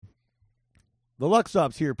The Luck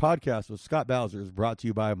Stops Here podcast with Scott Bowser is brought to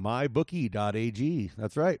you by mybookie.ag.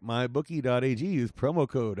 That's right, mybookie.ag. Use promo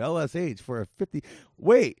code LSH for a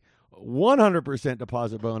 100%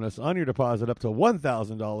 deposit bonus on your deposit up to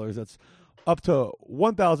 $1,000. That's up to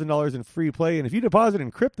 $1,000 in free play. And if you deposit in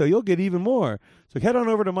crypto, you'll get even more. So head on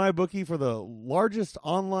over to MyBookie for the largest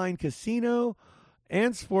online casino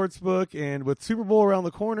and sportsbook. And with Super Bowl around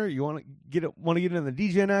the corner, you want to get in the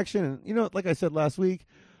DGen action. And you know, like I said last week,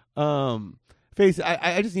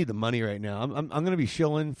 I just need the money right now. I'm going to be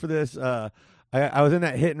shilling for this. I was in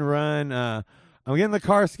that hit and run. I'm getting the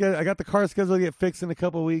car schedule. I got the car schedule to get fixed in a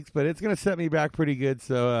couple of weeks, but it's going to set me back pretty good.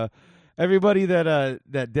 So everybody that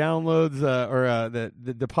downloads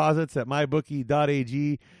that deposits at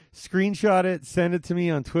mybookie.ag, screenshot it, send it to me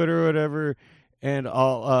on Twitter or whatever, and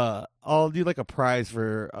I'll do like a prize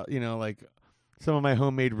for like some of my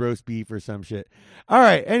homemade roast beef or some shit. All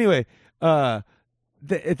right. Anyway,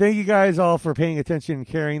 thank you guys all for paying attention and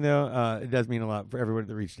caring, though. It does mean a lot for everybody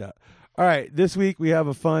that reached out. All right, this week we have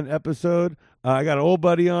a fun episode. I got an old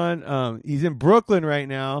buddy on. He's in Brooklyn right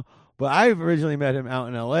now, but I originally met him out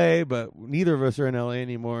in L.A., but neither of us are in L.A.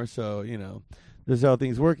 anymore, so, this is how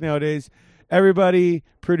things work nowadays. Everybody,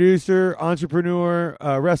 producer, entrepreneur,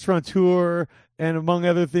 restaurateur, and among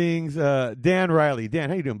other things, Dan Reilly. Dan,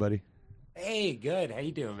 how you doing, buddy? Hey, good. How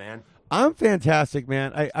you doing, man? I'm fantastic,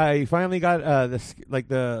 man. I finally got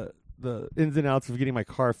the ins and outs of getting my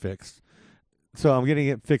car fixed. So I'm getting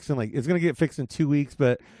it fixed it's going to get fixed in 2 weeks,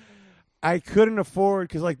 but I couldn't afford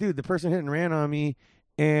because the person hit and ran on me.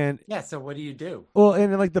 And yeah, so what do you do? Well,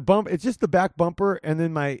 and then the bump, it's just the back bumper, and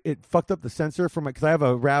then it fucked up the sensor because I have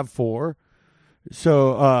a RAV4.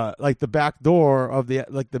 So the back door of the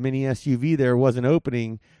mini SUV there wasn't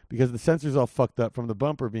opening because the sensor's all fucked up from the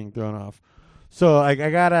bumper being thrown off. So I'm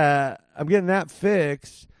getting that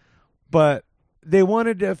fixed, but they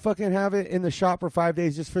wanted to fucking have it in the shop for 5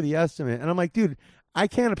 days just for the estimate. And I'm like, dude, I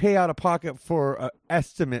can't pay out of pocket for an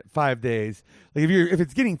estimate 5 days. Like if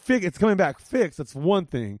it's getting fixed, it's coming back fixed. That's one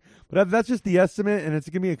thing, but that's just the estimate, and it's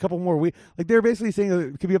gonna be a couple more weeks. Like they're basically saying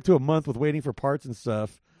it could be up to a month with waiting for parts and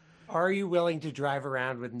stuff. Are you willing to drive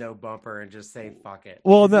around with no bumper and just say fuck it?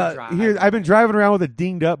 Well, I've been driving around with a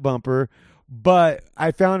dinged up bumper, but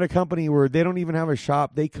I found a company where they don't even have a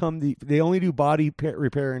shop. They only do body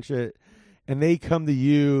repair and shit, and they come to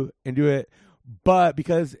you and do it. But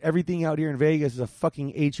because everything out here in Vegas is a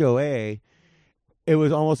fucking HOA, it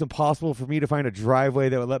was almost impossible for me to find a driveway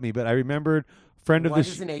that would let me. But I remembered what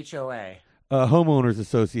is an HOA? Homeowners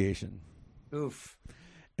Association. Oof.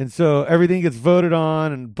 And so everything gets voted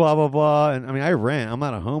on and blah, blah, blah. And I mean, I rent. I'm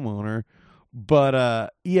not a homeowner.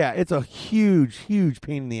 But yeah, it's a huge, huge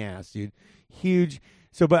pain in the ass, dude. Huge.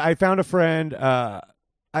 So, but I found a friend. I'm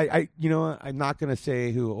not going to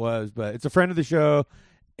say who it was, but it's a friend of the show.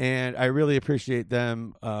 And I really appreciate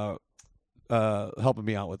them helping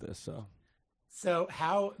me out with this. So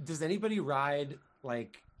how does anybody ride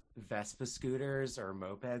Vespa scooters or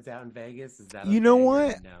mopeds out in Vegas? Is that you know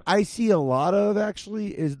what? No? I see a lot of actually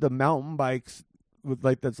is the mountain bikes with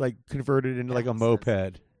that's converted into a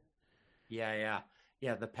moped. Yeah.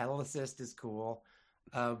 The pedal assist is cool,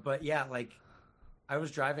 but yeah, I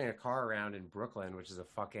was driving a car around in Brooklyn, which is a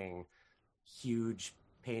fucking huge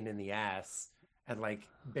pain in the ass and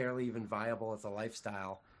barely even viable as a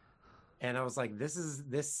lifestyle. And I was like,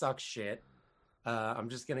 this sucks shit. I'm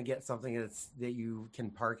just going to get something that you can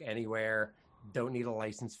park anywhere, don't need a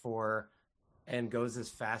license for, and goes as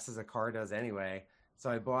fast as a car does anyway. So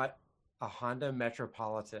I bought a Honda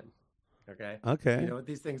Metropolitan. Okay. You know what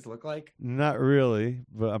these things look like? Not really,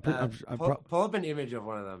 but pull up an image of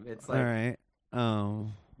one of them. It's all right.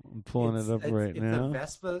 I'm pulling it up right now. It's a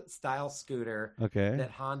Vespa style scooter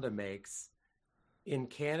that Honda makes. In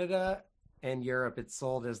Canada and Europe, it's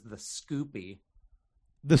sold as the Scoopy.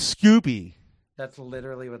 The Scoopy. That's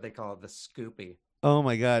literally what they call it, the Scoopy. Oh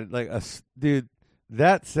my god! Dude,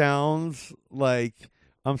 that sounds like.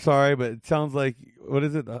 I'm sorry, but it sounds like what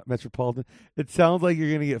is it? Metropolitan. It sounds like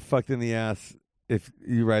you're gonna get fucked in the ass if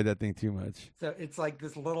you ride that thing too much. So it's like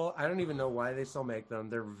this little. I don't even know why they still make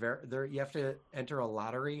them. They're you have to enter a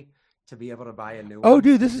lottery to be able to buy a new one. Oh,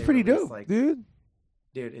 dude, this is pretty dope, dude.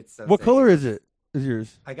 Dude, it's so. What color is it? Is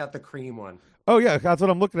yours? I got the cream one. Oh yeah, that's what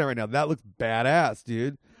I'm looking at right now. That looks badass,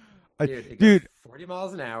 dude. It goes 40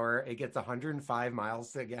 miles an hour. It gets 105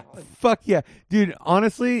 miles a gallon. Fuck yeah, dude.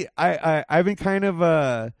 Honestly, I've been kind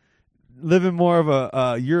of living more of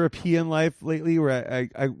a European life lately, where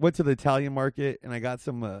I went to the Italian market and I got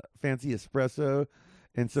some fancy espresso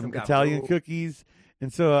and some Italian cookies.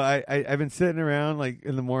 And so I've been sitting around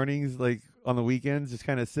in the mornings, on the weekends, just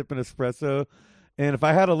kind of sipping espresso. And if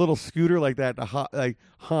I had a little scooter like that to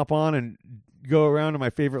hop on and go around to my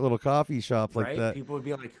favorite little coffee shop like right? that. People would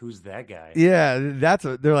be like, "Who's that guy?" Yeah,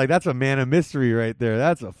 they're like, that's a man of mystery right there.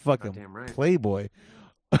 That's a fucking Goddamn right. playboy.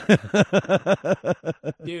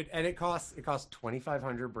 Dude, and it costs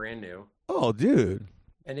 $2,500 brand new, Oh, dude.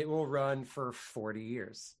 and it will run for 40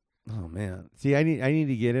 years. Oh man. See, I need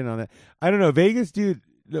to get in on that. I don't know, Vegas, dude.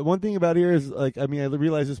 The one thing about here is like, I mean, I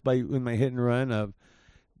realized this in my hit and run of,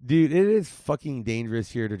 dude, it is fucking dangerous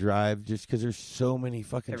here to drive just because there's so many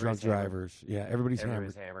fucking Everybody's drunk hammered. drivers. Yeah, everybody's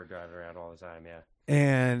hammered. Driving around all the time. Yeah.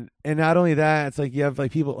 And not only that, it's like you have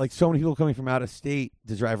like people, like so many people coming from out of state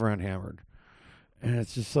to drive around hammered, and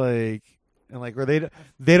it's just like, and like where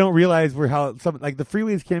they don't realize where how some like the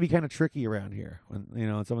freeways can be kind of tricky around here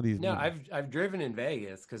when some of these. No, I've driven in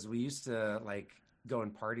Vegas because we used to like go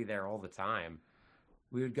and party there all the time.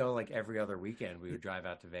 We would go like every other weekend. We would drive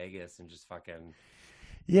out to Vegas and just fucking.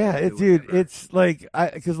 Yeah, do whatever. it's like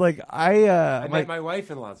I met my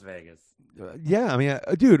wife in Las Vegas. yeah, I mean,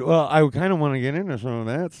 dude, well, I kind of want to get into some of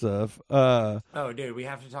that stuff. Oh, dude, we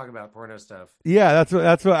have to talk about porno stuff. Yeah,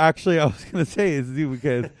 that's what actually I was gonna say is, dude,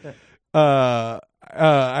 because I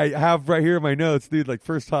have right here in my notes, dude, like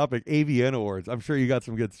first topic, AVN Awards. I'm sure you got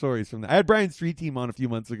some good stories from that. I had Brian Street Team on a few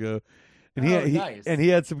months ago, and nice. he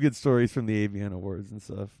had some good stories from the AVN Awards and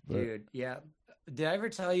stuff. But. Dude, yeah. Did I ever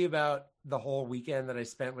tell you about the whole weekend that I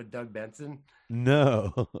spent with Doug Benson?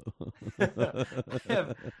 No.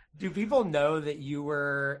 Do people know that you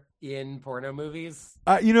were in porno movies?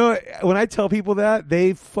 When I tell people that,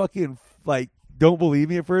 they fucking like don't believe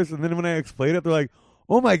me at first, and then when I explain it, they're like,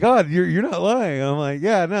 "Oh my god, you're not lying." I'm like,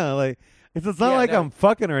 "Yeah, no, like it's not like I'm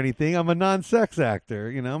fucking or anything. I'm a non-sex actor.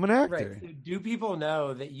 I'm an actor." Right. So do people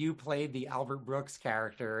know that you played the Albert Brooks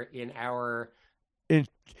character in our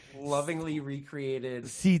lovingly recreated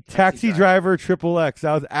Taxi Driver XXX?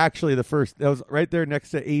 That was actually the first. That was right there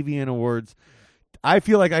next to AVN Awards. I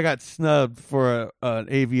feel like I got snubbed for an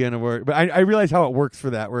AVN award, but I realize how it works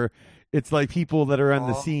for that, where it's like people that are on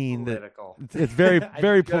the scene political. that it's very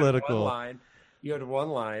very political. You had one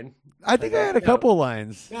line. I think I had a couple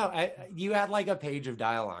lines. No, you had like a page of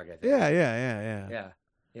dialogue. I think.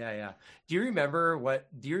 Yeah. Do you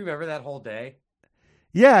remember that whole day?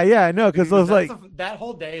 Yeah, no, because those that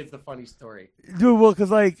whole day is the funny story. Dude, well,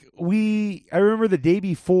 because I remember the day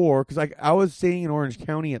before, because I was staying in Orange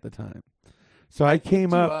County at the time, so I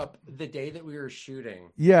came up the day that we were shooting.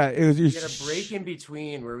 Yeah, it was. We had a break in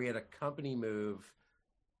between where we had a company move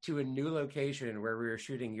to a new location where we were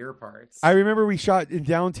shooting your parts. I remember we shot in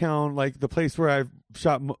downtown, like the place where I've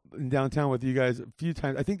shot in downtown with you guys a few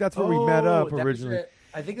times. I think that's where we met up originally.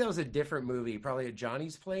 I think that was a different movie, probably at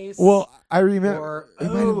Johnny's place. Well, I remember.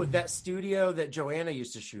 Or, that studio that Joanna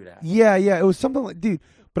used to shoot at. Yeah, it was something like, dude.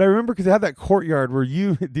 But I remember because it had that courtyard where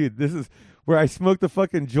dude, this is where I smoked the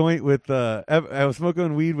fucking joint with, I was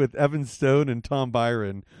smoking weed with Evan Stone and Tom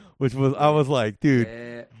Byron, which was, I was like,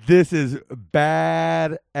 dude, this is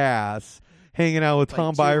badass. Hanging out with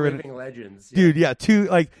Tom Byron. Living legends. Dude, yeah, two,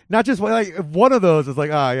 like, not just like one of those is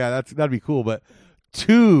like, oh, yeah, that'd be cool, but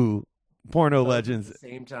two porno legends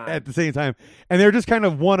at the same time, and they're just kind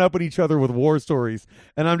of one-upping each other with war stories,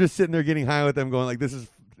 and I'm just sitting there getting high with them going like, this is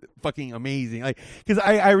fucking amazing, like, because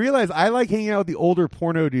I realize I like hanging out with the older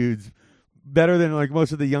porno dudes better than like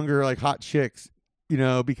most of the younger like hot chicks,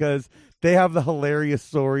 because they have the hilarious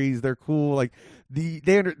stories, they're cool, like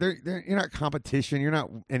you're not competition, you're not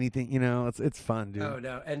anything, it's fun, dude. Oh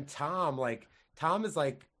no. And Tom is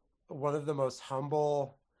like one of the most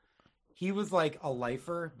humble. He was like a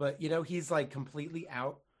lifer, but he's like completely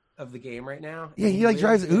out of the game right now. Yeah, he like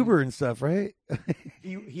drives Uber and stuff, right?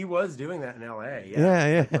 he was doing that in LA.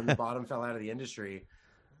 Yeah. Like when the bottom fell out of the industry,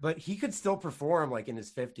 but he could still perform like in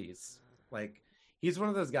his 50s. Like he's one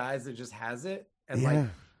of those guys that just has it,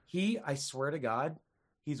 and I swear to God,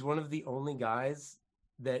 he's one of the only guys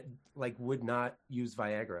that like would not use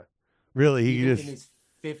Viagra. Really, in his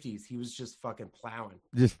 50s, he was just fucking plowing.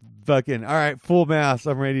 Just fucking, all right, full mass.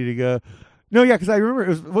 I'm ready to go. No, yeah, because I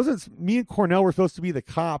remember wasn't me and Cornell were supposed to be the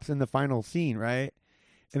cops in the final scene, right?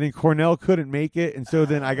 And then Cornell couldn't make it, and so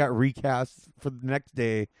then I got recast for the next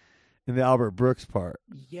day in the Albert Brooks part.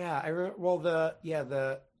 Yeah, I remember. Well,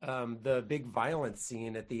 the big violence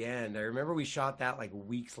scene at the end. I remember we shot that like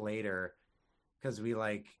weeks later because we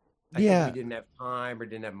think we didn't have time or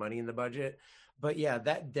didn't have money in the budget. But yeah,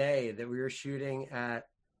 that day that we were shooting at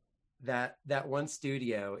that one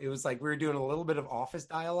studio, it was like we were doing a little bit of office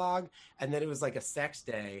dialogue, and then it was like a sex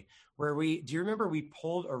day where do you remember we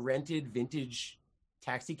pulled a rented vintage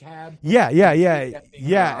taxi cab? Yeah.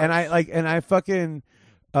 And I fucking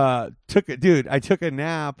took it, dude. I took a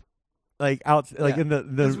nap like out, like in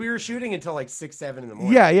because the. we were shooting until like 6, 7 in the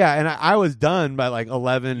morning. Yeah, yeah, and I was done by like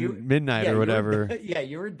 11 midnight or you whatever.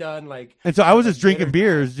 you were done like. And so I was like, just drinking dinner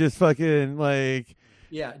beers, time. just fucking like.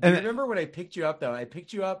 Yeah. Do And you remember when I picked you up though? I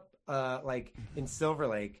picked you up like in Silver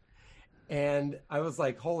Lake, and I was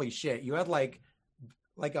like, "Holy shit!" You had like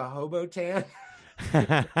a hobo tan.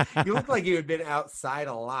 You looked like you had been outside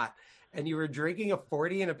a lot, and you were drinking a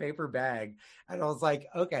 40 in a paper bag. And I was like,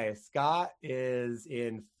 "Okay, Scott is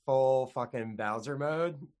in full fucking Bowser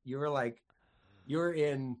mode." You were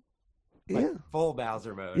in like Yeah. full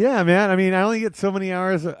Bowser mode. Yeah, man. I mean, I only get so many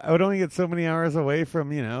hours. I would only get so many hours away from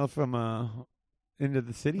from into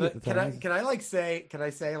the city at the But time. can I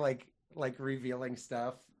say like revealing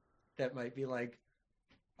stuff that might be like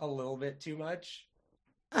a little bit too much?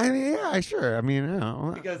 I mean, yeah, sure. I mean,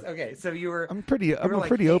 Because okay, so I'm a like,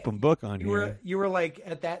 pretty hey, open book on here. you were like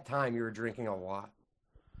at that time you were drinking a lot,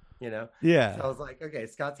 you know? Yeah. So I was like, okay,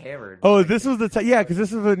 Scott's hammered. Oh, Like, this was the time. Yeah, because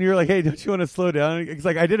this is when you're like, hey, don't you want to slow down? It's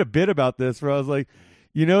like I did a bit about this where I was like,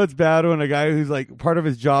 it's bad when a guy who's like part of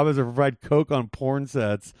his job is to provide coke on porn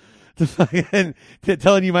sets. And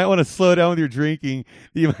telling you might want to slow down with your drinking.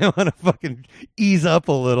 You might want to fucking ease up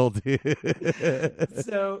a little, dude.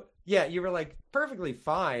 so yeah, you were like perfectly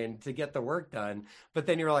fine to get the work done, but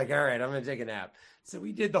then you were like, all right, I'm gonna take a nap. So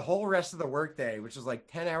we did the whole rest of the workday, which was like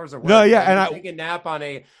 10 hours of work. No, yeah, and I take a nap on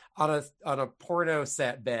a porno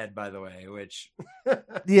set bed, by the way, which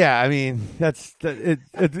yeah, I mean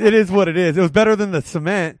it is what it is. It was better than the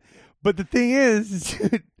cement. But the thing is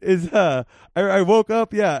I woke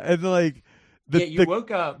up, yeah, and like you woke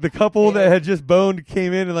up. The couple that had just boned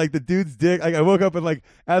came in, and like the dude's dick. Like I woke up and like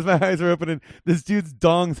as my eyes were opening, this dude's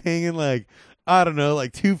dong's hanging like I don't know,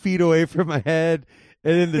 like 2 feet away from my head,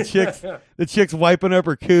 and then the chick's wiping up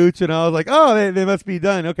her cooch, and I was like, oh, they must be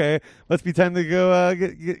done. Okay, must be time to go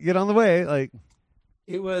get on the way. Like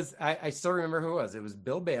it was. I still remember who it was. It was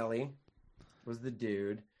Bill Bailey, was the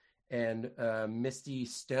dude. And Misty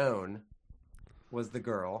Stone was the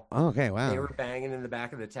girl. Oh, okay, wow. They were banging in the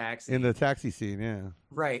back of the taxi. In the taxi scene, yeah.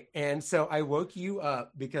 Right. And so I woke you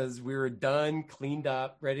up because we were done, cleaned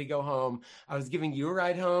up, ready to go home. I was giving you a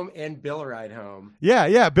ride home and Bill a ride home. Yeah,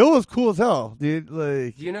 yeah. Bill was cool as hell, dude.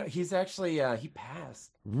 Like, you know, he's actually he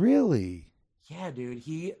passed. Really? Yeah, dude.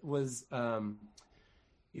 He was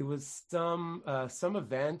it was some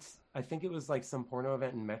event. I think it was like some porno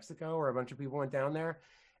event in Mexico where a bunch of people went down there.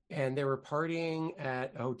 And they were partying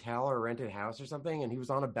at a hotel or a rented house or something, and he was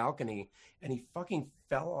on a balcony, and he fucking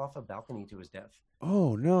fell off a balcony to his death.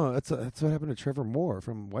 Oh no, that's what happened to Trevor Moore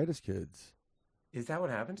from Whitest Kids. Is that what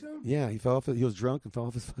happened to him? Yeah, he fell off. He was drunk and fell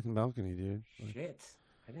off his fucking balcony, dude. Shit,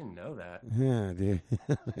 I didn't know that. Yeah, dude.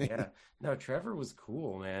 Yeah, no, Trevor was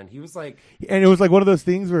cool, man. He was like, and it was like one of those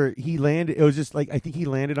things where he landed. It was just like I think he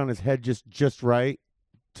landed on his head just right.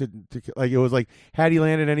 To like it was like had he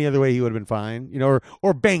landed any other way he would have been fine,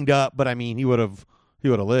 or banged up, but I mean he would have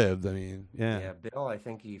lived. I mean, yeah. Bill, I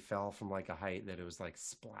think he fell from like a height that it was like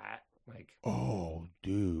splat, like. Oh,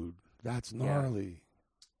 dude, that's gnarly.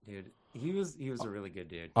 Yeah. Dude, he was a really good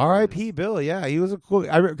dude. R.I.P. Bill. Yeah, he was a cool.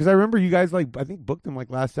 Because I remember you guys like I think booked him like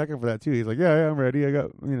last second for that too. He's like, yeah, I'm ready. I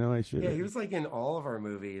got I should. Yeah, he was like in all of our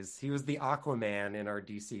movies. He was the Aquaman in our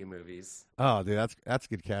DC movies. Oh, dude, that's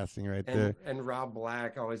good casting right there. And Rob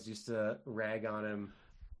Black always used to rag on him.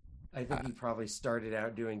 I think he probably started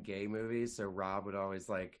out doing gay movies, so Rob would always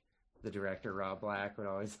like the director Rob Black would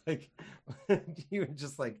always like he would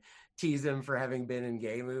just like tease him for having been in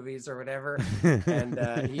gay movies or whatever,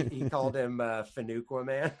 and he called him Fanuqua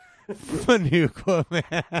Man. Fanuqua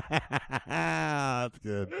Man, that's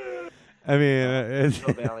good. I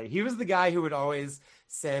mean, he was the guy who would always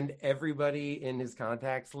send everybody in his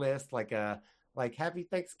contacts list like Happy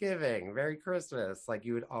Thanksgiving, Merry Christmas. Like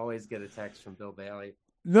you would always get a text from Bill Bailey.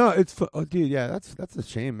 No, it's dude. Yeah, that's a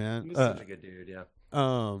shame, man. He was such a good dude. Yeah.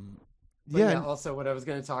 But yeah. Also, what I was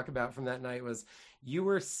going to talk about from that night was you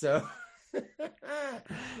were so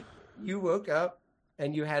you woke up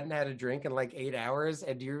and you hadn't had a drink in like 8 hours,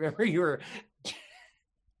 and do you remember you were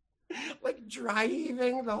like dry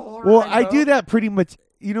heaving the whole Well, ride I do that pretty much.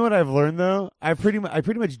 You know what I've learned though? I pretty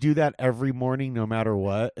much do that every morning, no matter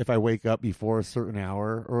what. If I wake up before a certain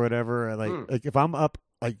hour or whatever, like if I'm up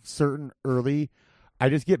like certain early, I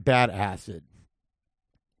just get bad acid.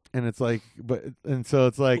 And it's like, so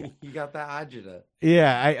it's like you got that agita.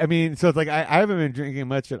 Yeah, I mean, so it's like I haven't been drinking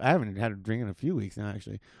much. I haven't had a drink in a few weeks now,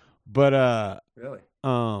 actually. But really,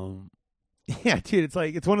 yeah, dude, it's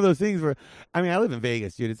like it's one of those things where I mean, I live in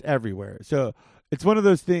Vegas, dude. It's everywhere, so it's one of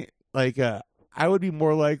those things. Like, I would be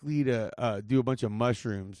more likely to do a bunch of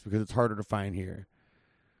mushrooms because it's harder to find here.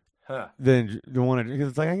 Huh. than the one because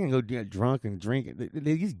it's like I can go get drunk and drink it.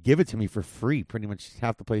 They just give it to me for free, pretty much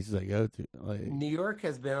half the places I go to. Like New York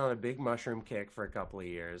has been on a big mushroom kick for a couple of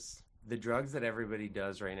years. The drugs that everybody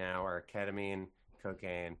does right now are ketamine,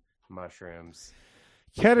 cocaine, mushrooms.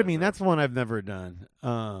 ketamine, that's one I've never done.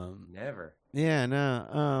 Never. Yeah,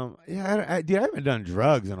 no, yeah, dude, I haven't done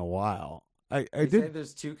drugs in a while. I They say did.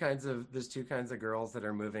 there's two kinds of girls that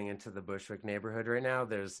are moving into the Bushwick neighborhood right now.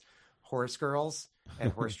 There's horse girls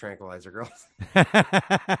and horse tranquilizer girls.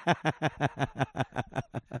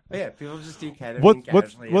 But yeah, people just do ketamine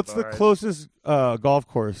casually at What's the bars. closest golf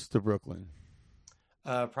course to Brooklyn?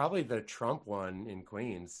 Probably the Trump one in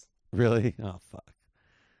Queens. Really? Oh fuck.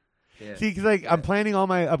 Yeah, See, because like yeah. I'm planning all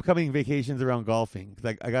my upcoming vacations around golfing.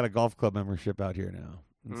 Cause I got a golf club membership out here now,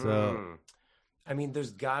 and so Mm. I mean,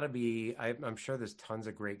 there's got to be. I'm sure there's tons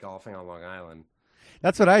of great golfing on Long Island.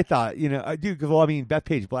 that's what I thought. You know, I do. Cause, well, I mean,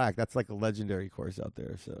 Bethpage Black. That's like a legendary course out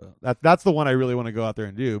there. So that's the one I really want to go out there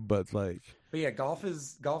and do. But it's like, But yeah, golf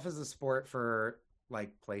is a sport for like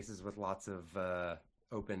places with lots of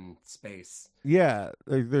open space. yeah,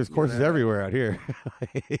 there's You courses know? everywhere out here.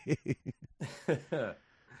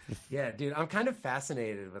 Yeah, dude, I'm kind of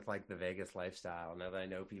fascinated with like the Vegas lifestyle now that I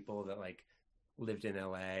know people that like lived in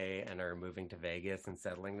LA and are moving to Vegas and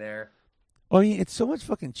settling there. Well, I mean, it's so much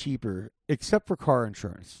fucking cheaper, except for car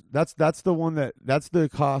insurance. That's the one that's the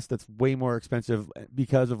cost that's way more expensive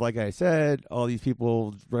because of, like I said, all these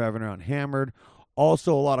people driving around hammered.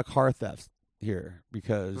 Also, a lot of car thefts here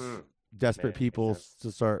because desperate Makes people sense.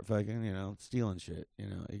 to start fucking stealing shit. It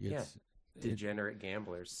Yeah, gets degenerate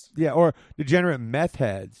gamblers. yeah, or degenerate meth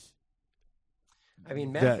heads. I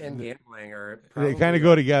mean, meth That- and gambling are They kind probably of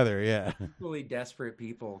go together, yeah. equally desperate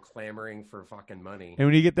people clamoring for fucking money. And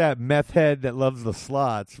when you get that meth head that loves the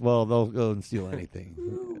slots, well, they'll go and steal anything.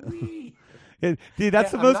 Ooh-wee. Dude, that's Yeah,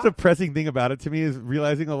 the I'm most not- depressing thing about it to me is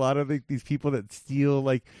realizing a lot of these people that steal,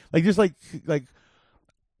 like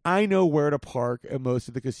I know where to park at most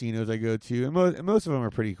of the casinos I go to, and most of them are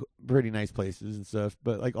pretty nice places and stuff.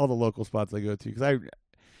 But like all the local spots I go to, because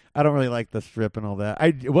I don't really like the Strip and all that.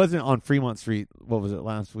 It wasn't on Fremont Street. What was it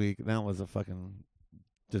last week? That was a fucking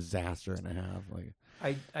disaster and a half. Like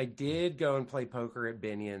I did go and play poker at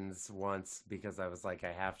Binion's once because I was like,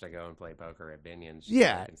 I have to go and play poker at Binion's. So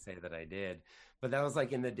Yeah. I can say that I did. But that was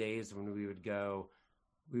like in the days when we would go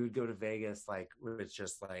to Vegas, like where it's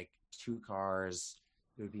just like two cars.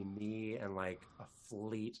 It would be me and like a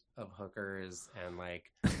fleet of hookers and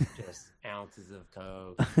like just ounces of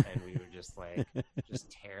coke, and we would just like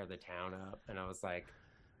just tear the town up. And I was like,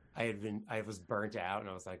 I was burnt out, and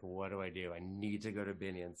I was like, what do? I need to go to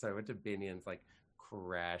Binion's. So I went to Binion's, like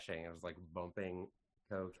crashing. I was like bumping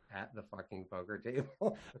coke at the fucking poker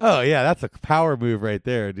table. oh yeah, that's a power move right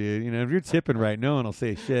there, dude. If you're tipping right, no one will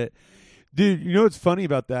say shit, dude. What's funny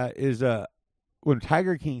about that is when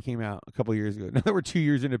Tiger King came out a couple of years ago. Now that we're 2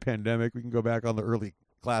 years into pandemic, we can go back on the early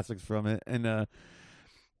classics from it. And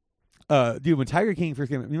dude, when Tiger King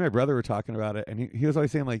first came out, me and my brother were talking about it, and he was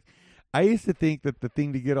always saying like, I used to think that the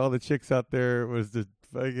thing to get all the chicks out there was to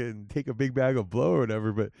fucking take a big bag of blow or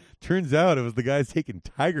whatever, but turns out it was the guys taking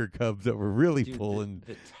tiger cubs that were really Dude, pulling.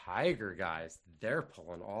 the Tiger guys, they're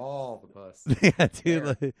pulling all the puss. Yeah,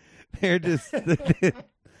 dude, like, they're just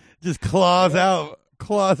just claws out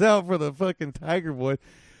for the fucking tiger boy,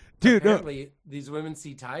 dude. No, Apparently, these women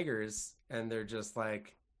see tigers and they're just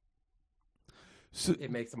like, so,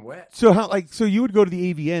 it makes them wet. so you would go to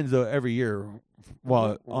the AVNs though every year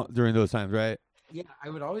while during those times, right? Yeah, I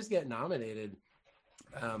would always get nominated.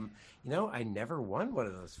 I never won one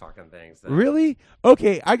of those fucking things. Though. Really?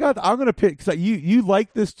 Okay, I'm gonna pick because you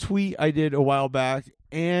liked this tweet I did a while back,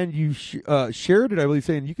 and you shared it, I believe,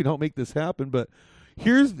 saying you can help make this happen. But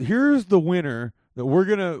here's the winner that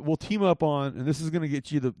we'll team up on, and this is gonna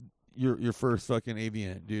get you your first fucking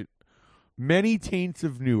AVN, dude. Many Taints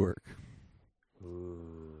of Newark.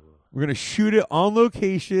 Ooh. We're gonna shoot it on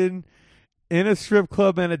location in a strip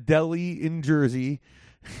club and a deli in Jersey.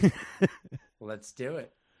 Let's do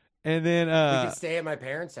it. And then We can stay at my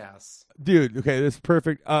parents' house. dude, okay, this is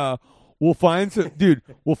perfect. We'll find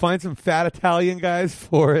some fat Italian guys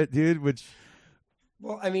for it, dude, which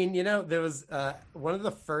Well, I mean, there was one of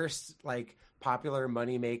the first like popular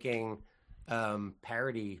money making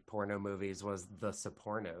parody porno movies was The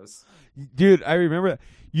Sopranos. dude, I remember that.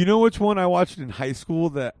 You know which one I watched in high school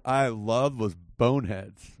that I loved was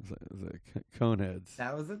Boneheads. It was like Coneheads.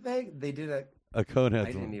 That was the thing. They did a A Coneheads I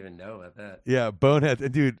didn't one. even know about that. Yeah, Boneheads.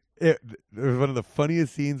 And dude, it was one of the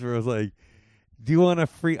funniest scenes where it was like, do you want a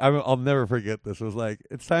free... I'll never forget this. It was like,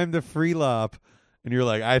 it's time to free lop. and you're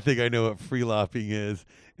like, I think I know what free lopping is,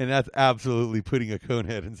 and that's absolutely putting a cone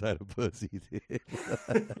head inside a pussy. Did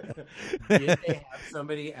they have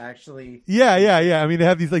somebody actually? Yeah. I mean, they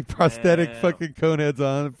have these like prosthetic Wow. fucking cone heads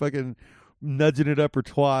on, fucking nudging it up her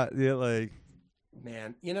twat. Yeah, like.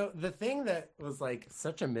 Man, the thing that was like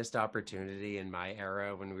such a missed opportunity in my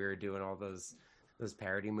era when we were doing all those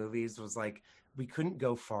parody movies was like we couldn't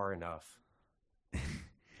go far enough.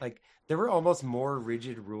 Like there were almost more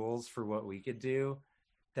rigid rules for what we could do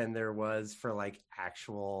than there was for like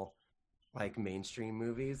actual like mainstream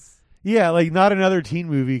movies. Yeah, like not another teen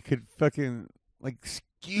movie could fucking like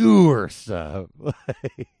skewer stuff. But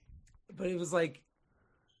it was like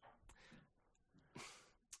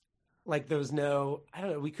there was no, I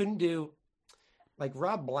don't know, we couldn't do like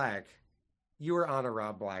Rob Black. You were on a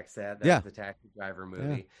Rob Black set. That was the Taxi Driver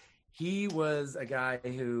movie. Yeah. He was a guy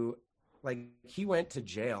who like he went to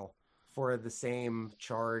jail for the same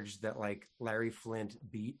charge that like Larry Flint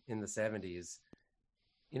beat in the 70s.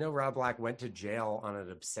 Rob Black went to jail on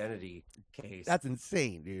an obscenity case. That's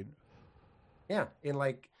insane, dude. Yeah, in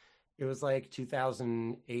like it was like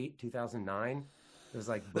 2008, 2009. It was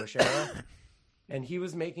like Bush era. And he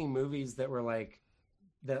was making movies that were like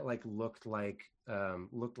looked like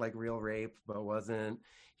real rape, but wasn't.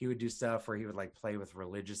 He would do stuff where he would like play with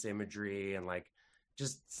religious imagery and like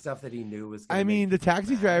just stuff that he knew was. I mean, the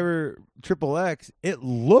Taxi Driver XXX, it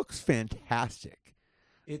looks fantastic.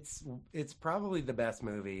 It's probably the best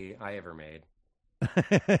movie I ever made.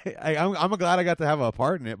 I'm glad I got to have a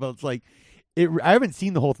part in it, but it's like I haven't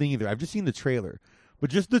seen the whole thing either. I've just seen the trailer. But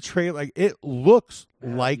just the trailer, like it looks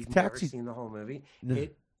like you've Taxi. Never seen the whole movie?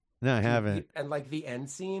 No, I haven't. And like the end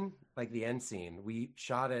scene, we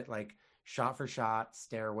shot it like shot for shot,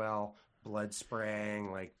 stairwell, blood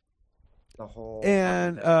spraying, like the whole.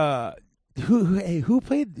 And who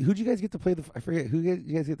played? Who'd you guys get to play the? I forget who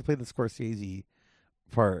you guys get to play the Scorsese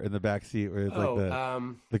part in the back seat where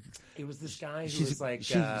it's it was this guy who was like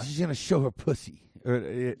she's gonna show her pussy.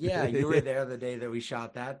 Yeah, you were there the day that we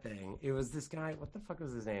shot that thing. It was this guy. What the fuck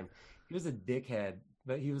was his name? He was a dickhead,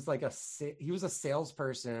 but he was like he was a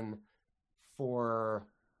salesperson for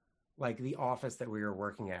like the office that we were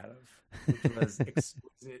working out of, which was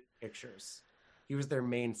Exquisite Pictures. He was their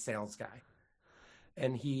main sales guy,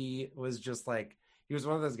 and he was just like he was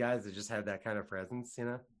one of those guys that just had that kind of presence,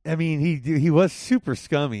 I mean, he was super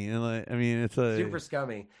scummy, and like I mean, it's super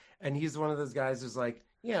scummy, and he's one of those guys who's like.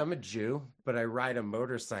 Yeah, I'm a Jew, but I ride a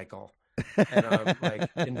motorcycle, and I'm like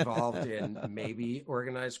involved in maybe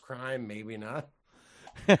organized crime, maybe not.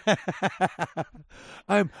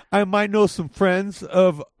 I might know some friends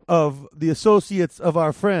of the associates of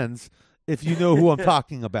our friends, if you know who I'm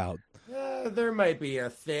talking about. There might be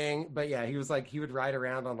a thing, but yeah, he was like he would ride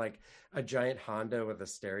around on like a giant Honda with a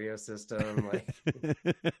stereo system, like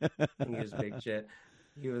he was big shit.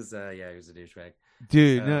 He was he was a douchebag.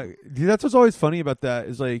 Dude, dude, that's what's always funny about that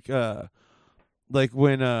is like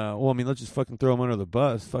when well, I mean, let's just fucking throw him under the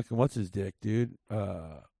bus. Fucking what's his dick, dude?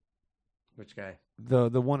 Which guy? The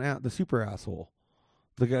one out, the super asshole.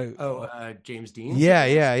 The guy. Oh, James Dean.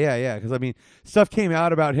 Yeah. Because I mean, stuff came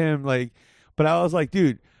out about him, like, but I was like,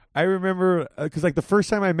 dude, I remember because like the first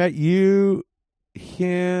time I met you,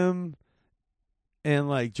 him, and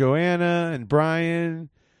like Joanna and Brian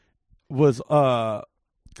was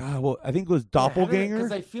God, well, I think it was Doppelganger.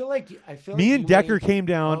 Because I feel like me and Decker came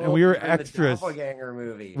down and we were extras. The Doppelganger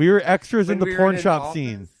movie. We were extras in the porn shop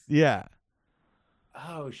scene. Yeah.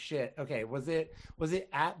 Oh shit. Okay. Was it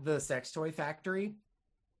at the sex toy factory?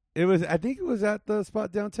 It was. I think it was at the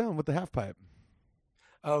spot downtown with the half pipe.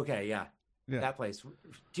 Okay. Yeah. That place,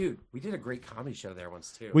 dude. We did a great comedy show there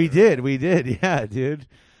once too. We did. Yeah, dude.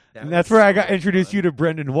 And that's where I got introduced you to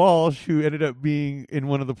Brendan Walsh, who ended up being in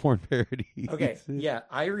one of the porn parodies. Okay, yeah,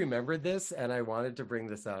 I remembered this, and I wanted to bring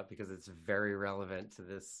this up because it's very relevant to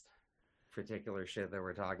this particular shit that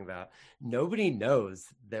we're talking about. Nobody knows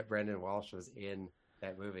that Brendan Walsh was in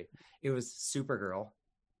that movie. It was Supergirl.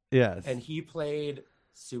 Yes. And he played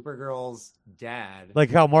Supergirl's dad.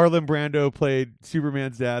 Like how Marlon Brando played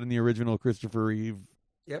Superman's dad in the original Christopher Reeve.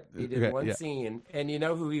 Yep, he did one scene. And you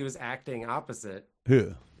know who he was acting opposite?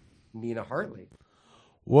 Who? Nina Hartley.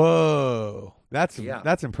 Whoa, that's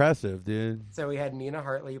impressive, dude. So we had Nina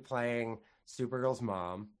Hartley playing Supergirl's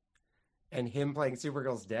mom, and him playing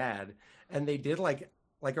Supergirl's dad, and they did like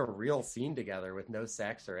a real scene together with no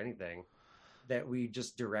sex or anything. That we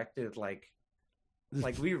just directed like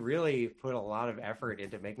we really put a lot of effort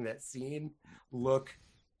into making that scene look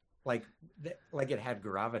like it had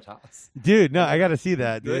gravitas. Dude, no, I got to see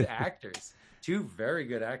that. Good dude. Actors, two very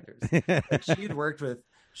good actors. Like she's worked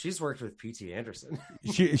with P.T. Anderson.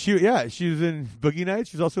 she was in Boogie Nights.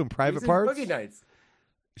 She's also in Private Parts. Boogie Nights.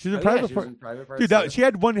 She's in Oh yeah, Private she was Parts. in Private Parts Dude, too. she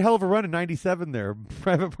had one hell of a run in '97 there.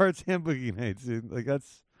 Private Parts and Boogie Nights, dude. Like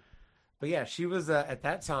that's. But yeah, she was at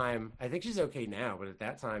that time. I think she's okay now, but at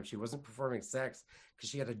that time she wasn't performing sex because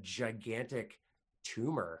she had a gigantic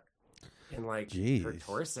tumor in like her Jeez.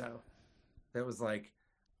 torso that was like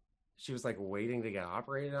she was like waiting to get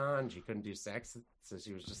operated on. She couldn't do sex, so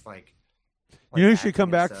she was just You know who should acting come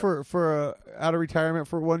and back stuff. for out of retirement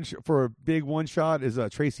for for a big one shot is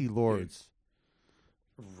Tracy Lords.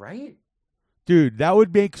 Right, Dude, that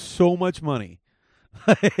would make so much money.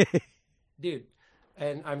 dude.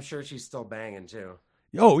 And I'm sure she's still banging too.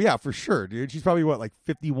 Oh yeah, for sure, dude. She's probably what, like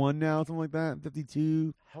 51 now, something like that,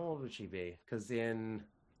 52. How old would she be? Because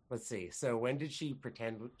let's see. So when did she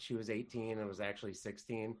pretend she was 18 and was actually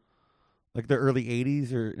 16? Like the early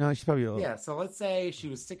 80s, or no? She's probably old. Yeah. So let's say she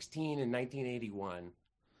was 16 in 1981.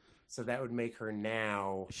 So that would make her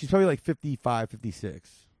now. She's probably like 55,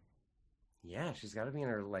 56. Yeah, she's got to be in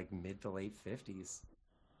her like mid to late 50s.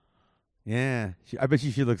 Yeah, I bet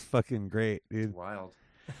she looks fucking great, dude. It's wild.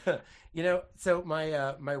 So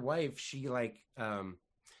my wife, she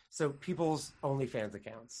so people's OnlyFans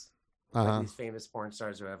accounts, like these famous porn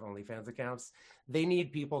stars who have OnlyFans accounts, they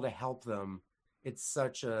need people to help them. It's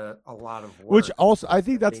such a lot of work. Which also, I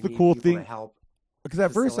think that's the cool thing. To help because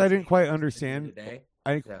at first I didn't quite understand.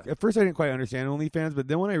 At first I didn't quite understand OnlyFans, but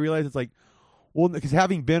then when I realized it's like, well, because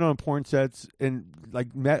having been on porn sets and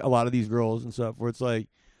like met a lot of these girls and stuff, where it's like,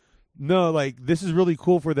 no, like this is really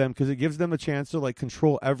cool for them because it gives them a chance to like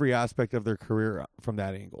control every aspect of their career from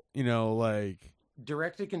that angle. You know, like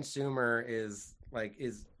direct to consumer is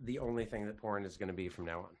the only thing that porn is going to be from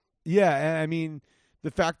now on. Yeah, and I mean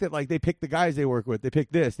the fact that like they pick the guys they work with, they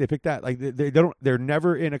pick this, they pick that. Like they're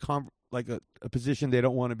never in a position they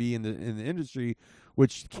don't want to be in the industry,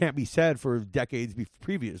 which can't be said for decades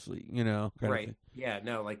previously. You know, right? Yeah,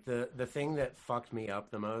 no, like the thing that fucked me up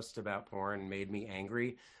the most about porn, made me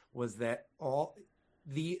angry, was that all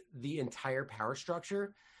the entire power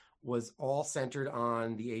structure was all centered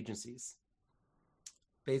on the agencies.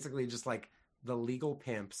 Basically just like the legal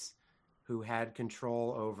pimps who had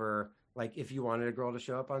control over, like, if you wanted a girl to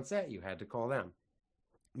show up on set, you had to call them.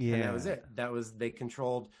 Yeah. And that was it. They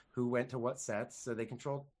controlled who went to what sets, so they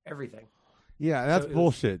controlled everything. Yeah, that's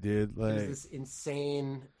bullshit, dude. Like, it was this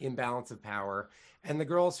insane imbalance of power. And the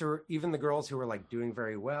girls who were like doing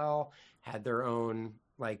very well had their own,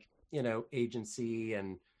 like, you know, agency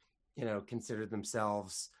and, you know, considered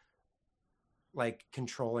themselves like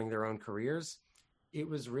controlling their own careers. It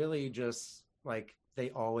was really just like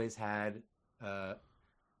they always had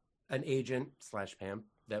an agent / pimp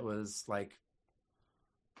that was like,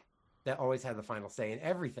 that always had the final say in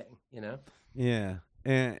everything, you know? Yeah.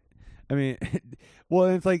 And I mean, well,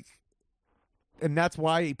 it's like, and that's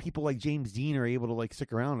why people like James Dean are able to like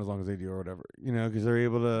stick around as long as they do or whatever, you know, because they're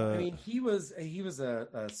able to. I mean, he was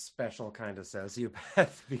a special kind of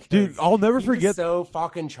sociopath. Because dude, I'll never forget. Was so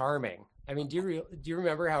fucking charming. I mean, do you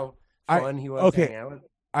remember how fun he was to hang out with?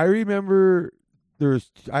 I remember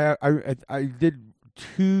I did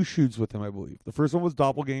 2 shoots with him, I believe. The first one was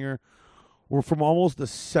Doppelganger, where from almost the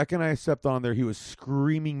second I stepped on there, he was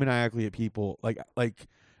screaming maniacally at people, like,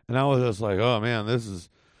 and I was just like, oh man, this is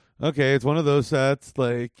okay. It's one of those sets,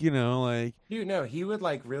 like, you know, like. Dude, no, he would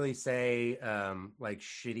like really say like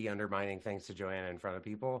shitty, undermining things to Joanna in front of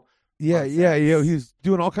people. Yeah, he was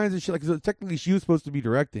doing all kinds of shit. Like, so technically, she was supposed to be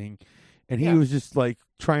directing, and he was just like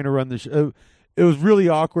trying to run the show. It was really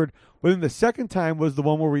awkward. But then the second time was the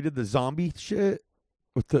one where we did the zombie shit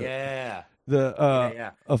with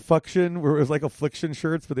the affliction, where it was like affliction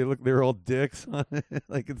shirts, but they were all dicks on it,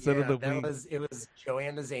 like instead of the wings. It was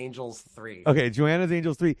Joanna's Angels 3. Okay, Joanna's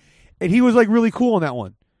Angels 3, and he was like really cool on that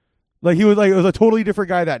one. Like he was like, it was a totally different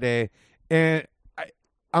guy that day, and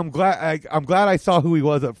I'm glad I saw who he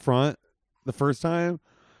was up front the first time.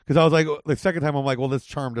 Because I was like, the second time I'm like, well, this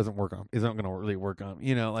charm isn't going to really work on,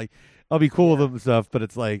 you know, like I'll be cool with him and stuff, but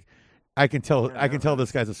it's like, I can tell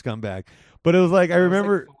this guy's a scumbag. But it was like, I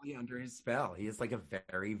remember like fully under his spell. He is like a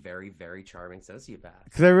very, very, very charming sociopath.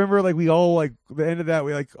 Because I remember like we all like the end of that,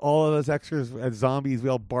 we like all of us extras as zombies, we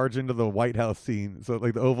all barge into the White House scene. So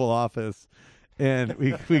like the Oval Office, and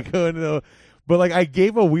we go into the. But like I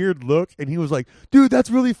gave a weird look, and he was like, "Dude, that's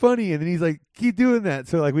really funny." And then he's like, "Keep doing that."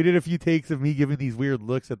 So like we did a few takes of me giving these weird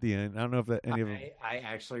looks at the end. I don't know if any of them. I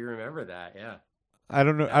actually remember that. Yeah. I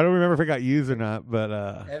don't know. I don't remember if it got used or not.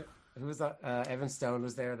 But who was Evan Stone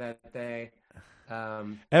was there that day.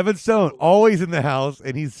 Evan Stone always in the house,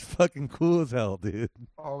 and he's fucking cool as hell, dude.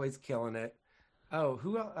 Always killing it. Oh,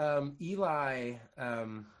 who? Eli.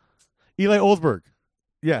 Eli Olsberg.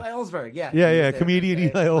 Yeah. Eli Ellsberg, yeah. Comedian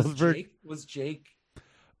Eli Ellsberg. Was Jake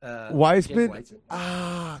Weissman. Jake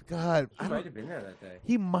Weissman? God, He might have been there that day.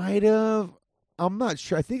 he might have. I'm not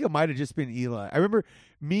sure. I think it might have just been Eli. I remember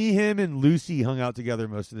me, him, and Lucy hung out together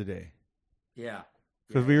most of the day. Yeah.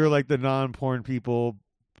 Because we were like the non-porn people,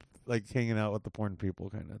 like hanging out with the porn people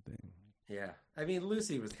kind of thing. Yeah. I mean,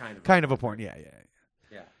 Lucy was kind of a porn. Yeah.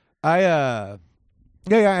 Yeah. I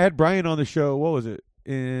had Brian on the show. What was it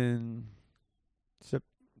in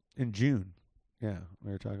June? Yeah,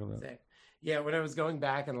 we were talking about. Yeah, when I was going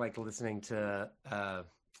back and like listening to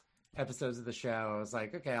episodes of the show, I was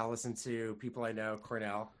like, okay, I'll listen to people I know.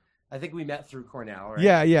 Cornell. I think we met through Cornell, right?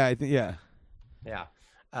 Yeah. I think yeah.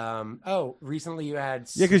 Recently you had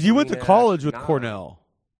because you went to college with Cognado. Cornell,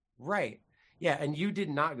 right? Yeah, and you did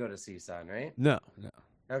not go to CSUN, right? No.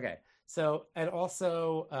 Okay, so and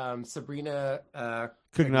also Sabrina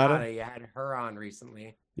Cognado. You had her on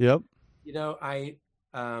recently. Yep. You know,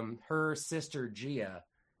 her sister Gia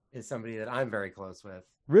is somebody that I'm very close with.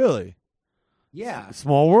 Really? Yeah.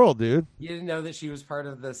 Small world, dude. You didn't know that she was part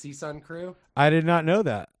of the CSUN crew? I did not know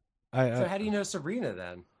that. So how do you know Sabrina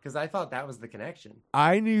then? Because I thought that was the connection.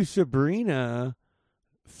 I knew Sabrina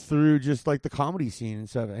through just like the comedy scene and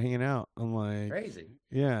stuff, hanging out. I'm like, crazy.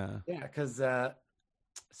 Yeah. Yeah, because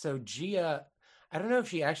so Gia, I don't know if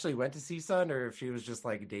she actually went to CSUN or if she was just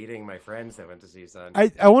like dating my friends that went to CSUN.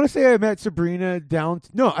 I want to say I met Sabrina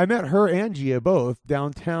I met her and Gia both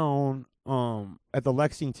downtown at the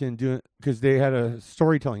Lexington because they had a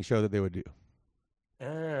storytelling show that they would do.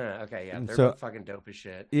 Okay, yeah, And they're so, both fucking dope as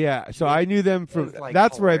shit. Yeah, so I knew them from like,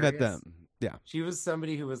 that's hilarious. where I met them. Yeah, she was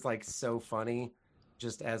somebody who was like so funny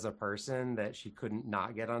just as a person that she couldn't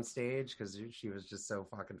not get on stage because she was just so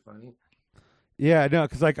fucking funny. Yeah, no,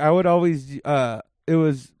 because like I would always it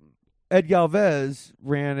was Ed Galvez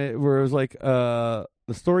ran it where it was like the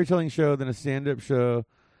storytelling show, then a stand-up show,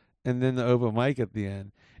 and then the open mic at the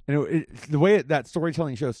end. And the way that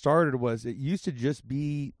storytelling show started was it used to just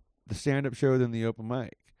be the stand-up show, then the open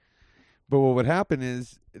mic. But what would happen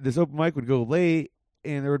is this open mic would go late,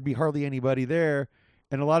 and there would be hardly anybody there.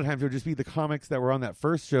 And a lot of times it would just be the comics that were on that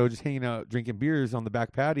first show just hanging out, drinking beers on the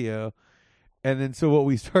back patio. And then so what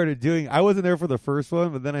we started doing, I wasn't there for the first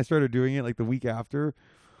one, but then I started doing it like the week after.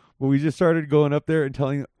 But we just started going up there and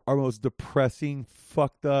telling our most depressing,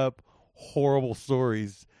 fucked up, horrible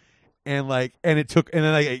stories. And then it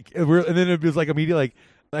was like immediately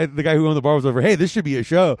like the guy who owned the bar was over, hey, this should be a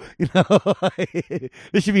show. You know,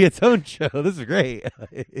 this should be its own show. This is great.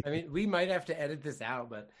 I mean, we might have to edit this out,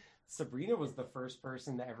 but Sabrina was the first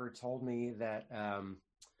person that ever told me that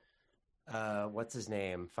what's his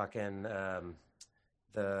name? Fucking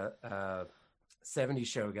the 70s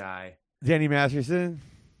show guy. Danny Masterson?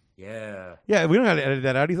 Yeah. Yeah, we don't have to edit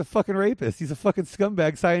that out. He's a fucking rapist. He's a fucking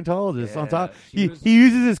scumbag Scientologist on top. He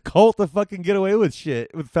uses his cult to fucking get away with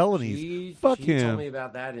shit, with felonies. Fuck him. She told me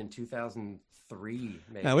about that in 2003,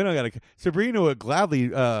 maybe. No, we don't got to. Sabrina would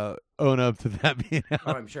gladly own up to that being out.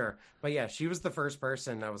 Oh, I'm sure. But yeah, she was the first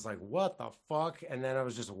person. I was like, what the fuck? And then I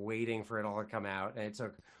was just waiting for it all to come out. And it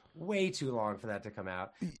took way too long for that to come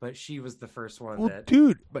out. But she was the first one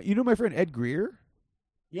Dude, but you know my friend Ed Greer?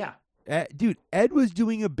 Yeah. Ed was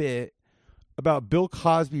doing a bit about Bill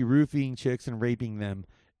Cosby roofing chicks and raping them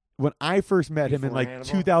when I first met him in like Hannibal?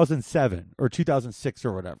 2007 or 2006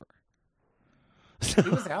 or whatever. He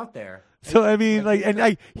was out there. So I mean,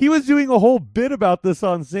 he was doing a whole bit about this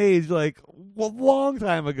on stage like a long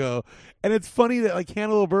time ago, and it's funny that like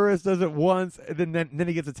Hannibal Buress does it once, and then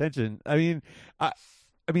he gets attention. I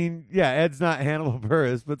mean, yeah, Ed's not Hannibal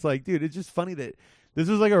Buress, but it's like, dude, it's just funny that this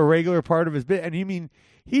was like a regular part of his bit, and you mean.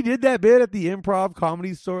 He did that bit at the Improv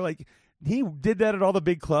Comedy Store. Like, he did that at all the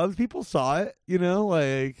big clubs. People saw it, you know,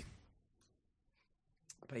 like.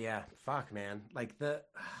 But yeah, fuck, man. Like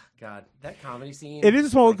God, that comedy scene. It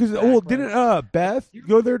is small because didn't Beth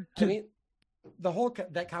go there? I mean, the whole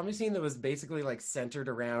that comedy scene that was basically like centered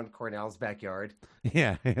around Cornell's backyard.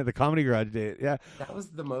 Yeah, the comedy garage date. Yeah, that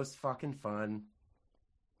was the most fucking fun.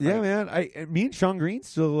 Yeah, man. Me and Sean Green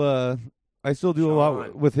still. I still do a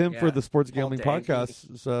lot with him for the sports gambling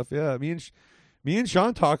podcast stuff. Yeah, me and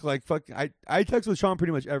Sean talk like fuck. I text with Sean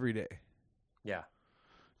pretty much every day. Yeah,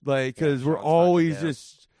 like because we're always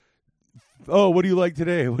just. Oh, what do you like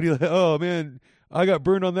today? What do you like? Oh man, I got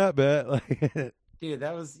burned on that bet. Like, dude,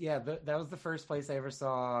 that was that was the first place I ever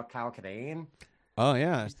saw Kyle Kinane. Oh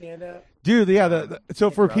yeah, stand up, dude. Yeah, so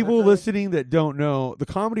for people listening that don't know, the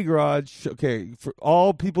Comedy Garage. Okay, for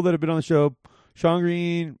all people that have been on the show. Sean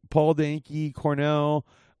Green, Paul Dankey, Cornell,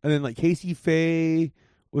 and then like Casey Faye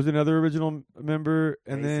was another original member,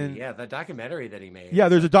 and then the documentary that he made. Yeah,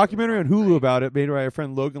 there's a documentary on Hulu about it made by our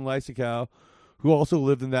friend Logan Lysicow, who also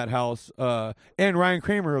lived in that house, and Ryan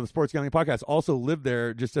Kramer of the Sports Gambling Podcast also lived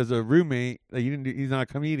there just as a roommate. Like he's not a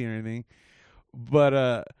comedian or anything,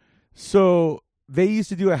 but so they used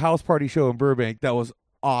to do a house party show in Burbank that was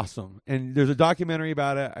awesome, and there's a documentary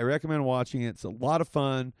about it. I recommend watching it. It's a lot of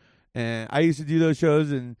fun, and I used to do those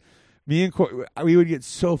shows, and me and we would get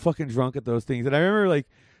so fucking drunk at those things, and I remember like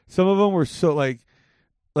some of them were so like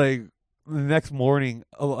the next morning,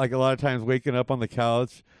 like a lot of times waking up on the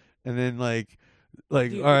couch, and then like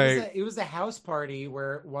Dude, all right, it was a house party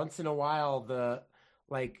where once in a while the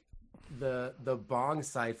bong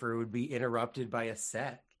cipher would be interrupted by a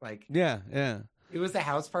set. Like yeah. it was the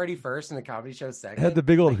house party first and the comedy show second. Had the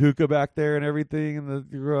big old hookah back there and everything in the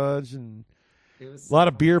garage, and it was a lot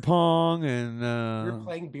of beer pong, and we were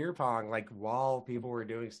playing beer pong like while people were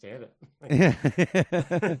doing stand up.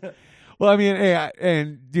 Yeah. Well, I mean, hey,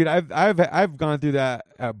 and dude, I've gone through that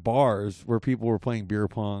at bars where people were playing beer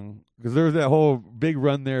pong, because there was that whole big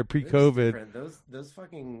run there pre-COVID. Those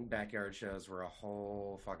fucking backyard shows were a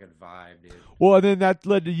whole fucking vibe, dude. Well, and then that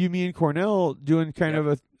led to you, me, and Cornell doing kind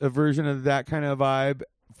of a version of that kind of vibe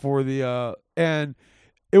for the and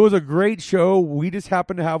it was a great show. We just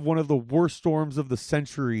happened to have one of the worst storms of the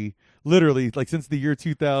century, literally, like since the year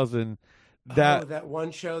 2000. That one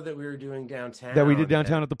show that we were doing downtown. That we did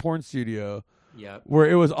downtown at the porn studio. Yep. Where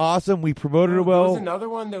it was awesome. We promoted it well. There was another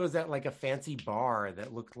one that was at like a fancy bar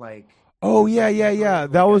that looked like. Oh yeah.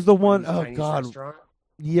 That was the one. Oh God. Restaurant.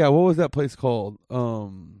 Yeah, what was that place called?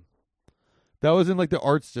 That was in like the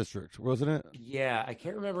Arts District, wasn't it? Yeah, I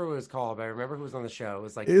can't remember what it was called, but I remember who was on the show. It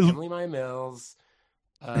was like Emily My Mills,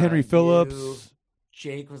 Henry Phillips,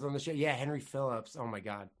 Jake was on the show. Yeah, Henry Phillips. Oh my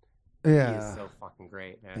God. Yeah, he is so fucking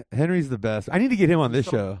great, man. Henry's the best. I need to get him on this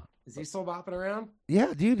show. Is he still bopping around?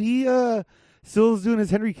 Yeah, dude. He still is doing his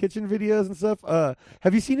Henry Kitchen videos and stuff.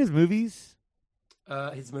 Have you seen his movies?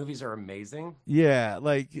 His movies are amazing. Yeah,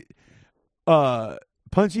 like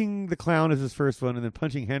Punching the Clown is his first one, and then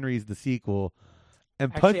Punching Henry is the sequel.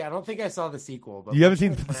 And actually, I don't think I saw the sequel. But you haven't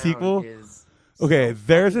seen the sequel? Okay,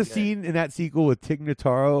 there's a scene in that sequel with Tig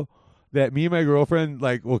Notaro that me and my girlfriend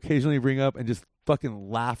like will occasionally bring up and just fucking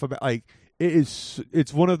laugh about. Like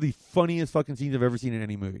it's one of the funniest fucking scenes I've ever seen in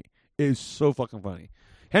any movie. It is so fucking funny.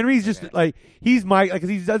 Henry's just like he's cause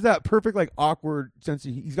he does that perfect like awkward sense.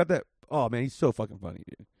 He's got that. Oh man, he's so fucking funny,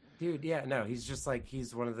 dude. Dude, yeah, no, he's just like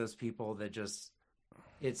he's one of those people that just.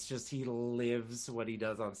 It's just he lives what he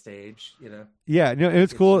does on stage, you know. Yeah, no, and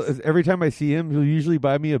it's cool. Just... Every time I see him, he'll usually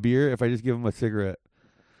buy me a beer if I just give him a cigarette.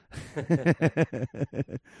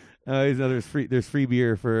 There's free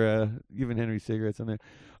beer for giving Henry cigarettes on there.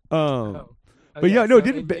 But yeah, no, so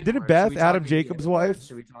didn't Beth, Adam Jacobs' wife?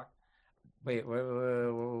 Should we talk? Wait,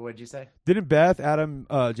 what'd you say? Didn't Beth, Adam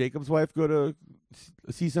Jacobs' wife, go to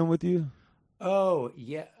see some with you? Oh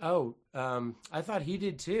yeah. Oh, I thought he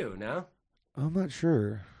did too. No. I'm not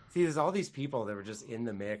sure. See, there's all these people that were just in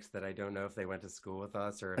the mix that I don't know if they went to school with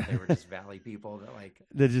us or if they were just Valley people that like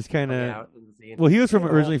they just kind of. Well, he was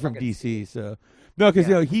originally from DC, so no,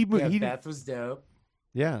 because he Beth was dope.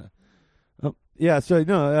 Yeah, yeah. So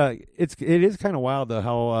no, it is kind of wild though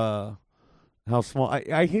how small. I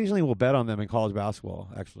occasionally will bet on them in college basketball.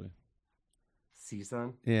 Actually,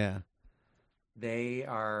 CSUN. Yeah, they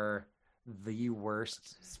are the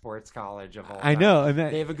worst sports college of all time. I know, and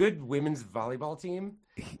they have a good women's volleyball team.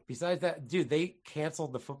 Besides that, dude, they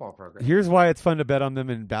canceled the football program. Here's why it's fun to bet on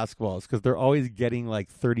them in basketball is because they're always getting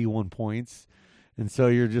like 31 points, and so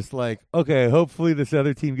you're just like, okay, hopefully this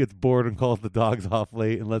other team gets bored and calls the dogs off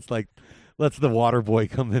late, and lets the water boy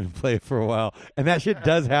come in and play for a while, and that shit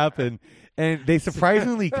does happen. And they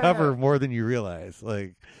surprisingly cover more than you realize.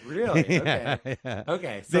 Like, really? Okay. Yeah.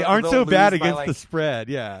 Okay. So they aren't so bad against the spread.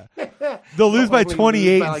 Yeah. They'll lose by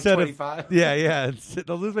 28 instead of 25. Yeah.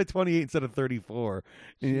 They'll lose by 28 instead of 34.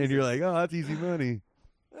 And you're like, oh, that's easy money.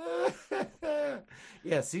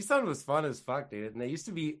 Yeah, CSUN was fun as fuck, dude. And they used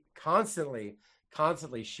to be constantly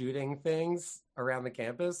shooting things around the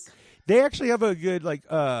campus. They actually have a good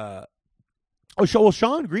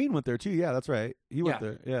Sean Green went there too. Yeah, that's right. He went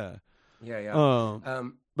there. Yeah. Yeah.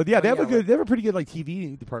 But yeah, they have a pretty good like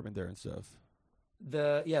TV department there and stuff.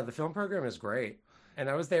 The film program is great. And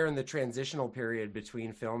I was there in the transitional period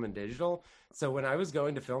between film and digital. So when I was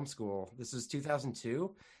going to film school, this was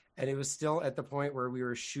 2002, and it was still at the point where we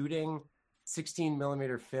were shooting 16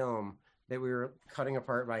 millimeter film that we were cutting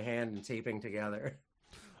apart by hand and taping together.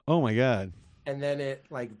 Oh my God. And then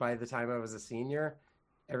by the time I was a senior,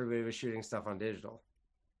 everybody was shooting stuff on digital.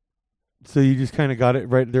 So you just kind of got it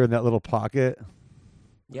right there in that little pocket.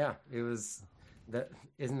 Yeah, it was That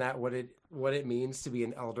isn't that what it means to be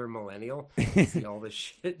an elder millennial? To see all this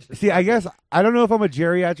shit. Just See, I fucking- guess I don't know if I'm a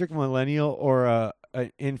geriatric millennial or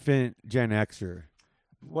an infant Gen Xer.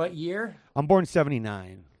 What year? I'm born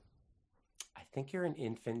 '79. I think you're an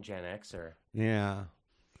infant Gen Xer. Yeah.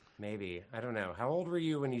 Maybe. I don't know. How old were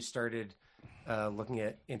you when you started looking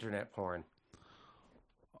at internet porn?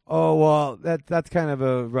 Oh well, that's kind of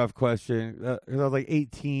a rough question. 'Cause I was like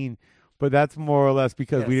 18, but that's more or less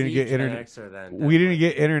because Yeah, we didn't see, get Gen internet. Xer then, We didn't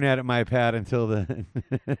definitely. get internet at my pad until then.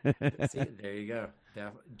 See, there you go.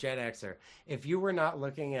 Gen Xer. If you were not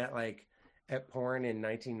looking at at porn in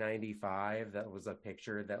 1995, that was a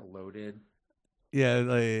picture that loaded Yeah,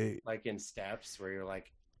 like in steps where you're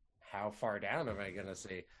like, how far down am I gonna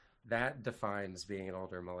see? That defines being an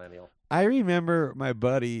older millennial. I remember my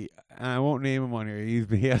buddy. And I won't name him on here.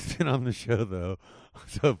 He has been on the show though,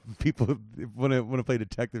 so people want to play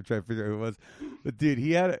detective, try to figure out who it was. But dude,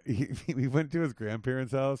 he went to his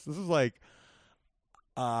grandparents' house. This was like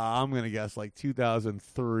I'm gonna guess like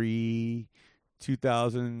 2003,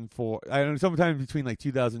 2004. I don't know, sometime between like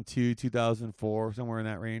 2002, 2004, somewhere in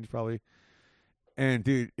that range probably. And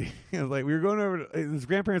dude, he was like, we were going over. His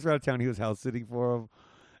grandparents were out of town. He was house sitting for him.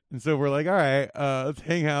 And so we're like, all right, let's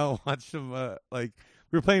hang out, watch some. Like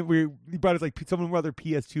we were playing. He brought us like someone brought their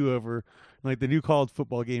PS2 over, and, like the new college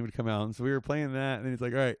football game would come out, and so we were playing that. And he's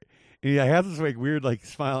like, all right, and he has this like weird like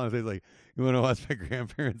smile on his face, like, you want to watch my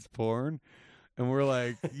grandparents' porn? And we're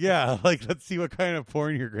like, yeah, like let's see what kind of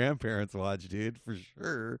porn your grandparents watch, dude, for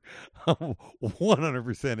sure. I'm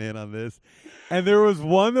 100% in on this. And there was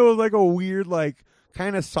one that was like a weird, like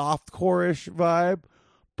kind of softcore-ish vibe.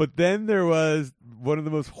 But then there was one of the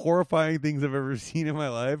most horrifying things I've ever seen in my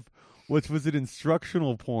life, which was an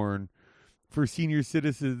instructional porn for senior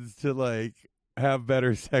citizens to like have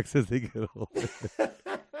better sex as they get older.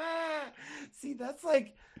 See, that's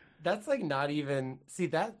like not even see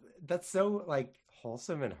that's so like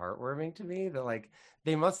wholesome and heartwarming to me that like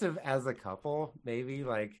they must have as a couple maybe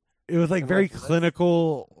like It was like and, very like, let's-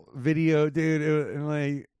 clinical video, dude. It was,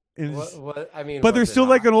 and like, what I mean, but was there's it still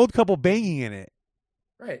like hot? an old couple banging in it.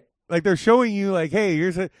 Right. Like they're showing you, like, hey,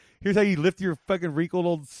 here's how you lift your fucking wrinkled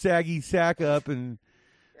old saggy sack up and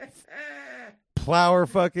plow her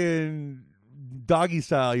fucking doggy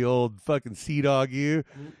style, you old fucking sea dog. You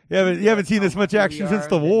haven't seen this much action since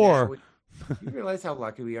the war. You realize how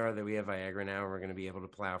lucky we are that we have Viagra now and we're going to be able to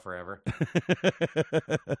plow forever.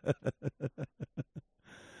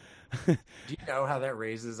 Do you know how that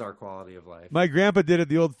raises our quality of life? My grandpa did it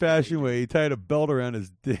the old-fashioned way. He tied a belt around his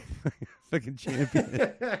dick, fucking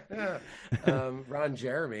champion. Ron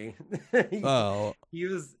Jeremy. Oh, He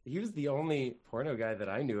was the only porno guy that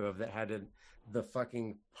I knew of that had the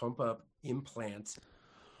fucking pump up implant.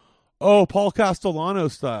 oh, Paul Castellano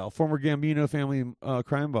style, former Gambino family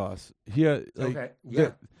crime boss. He had, like, Okay,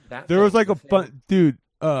 yeah, there was like a dude.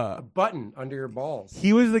 a button under your balls.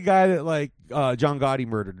 He was the guy that like John Gotti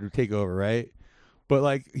murdered to take over, right? But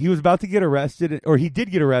like he was about to get arrested, or he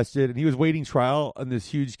did get arrested, and he was waiting trial on this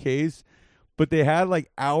huge case. But they had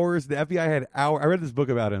like hours. The FBI had hours. I read this book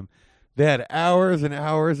about him. They had hours and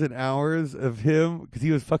hours and hours of him because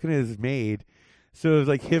he was fucking his maid. So it was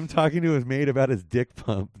like him talking to his maid about his dick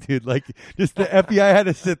pump, dude. Like just the FBI had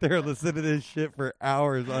to sit there and listen to this shit for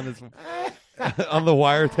hours on his on the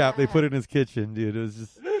wiretap they put in his kitchen, dude. It was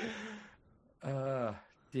just.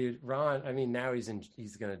 Dude, Ron. I mean, now he's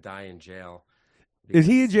gonna die in jail. Is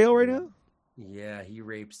he in jail right now? Yeah, he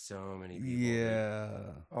raped so many people. Yeah.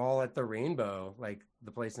 All at the Rainbow, like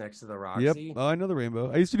the place next to the Yep. Roxy. Oh, I know the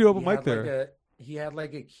Rainbow. I used to do open He mic had, there. he had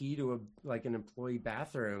like a key to an employee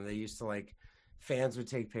bathroom. They used to like fans would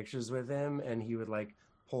take pictures with him, and he would like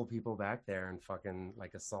pull people back there and fucking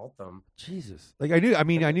like assault them. Jesus. Like I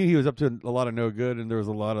knew he was up to a lot of no good, and there was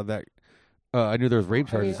a lot of that. I knew there was rape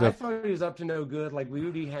I charges. mean, I Stuff. thought he was up to no good. Like we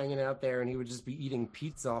would be hanging out there, and he would just be eating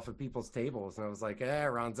pizza off of people's tables, and I was like,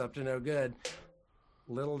 Ron's up to no good.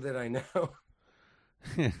 Little did I know.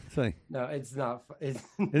 It's like, No, it's not. It's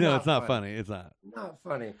no, it's not funny. It's not. Not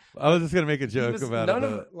funny. I was just gonna make a joke was- about none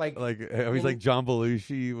it. of- like, He's like in- John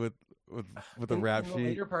Belushi with a rap in the sheet.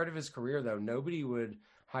 later part of his career, though, nobody would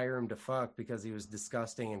hire him to fuck because he was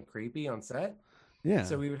disgusting and creepy on set. Yeah.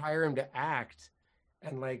 So we would hire him to act.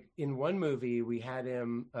 And like in one movie, we had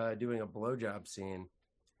him doing a blowjob scene.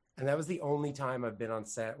 And that was the only time I've been on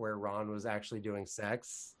set where Ron was actually doing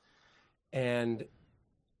sex. And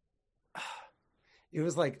it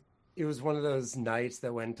was one of those nights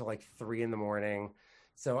that went to like 3 a.m.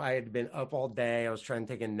 So I had been up all day. I was trying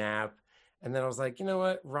to take a nap. And then I was like, you know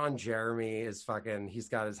what? Ron Jeremy is he's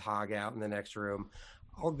got his hog out in the next room.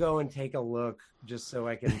 I'll go and take a look just so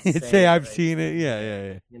I can Say I've that I- seen it.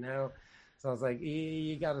 Yeah. you know? So I was like,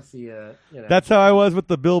 you got to see a, That's how I was with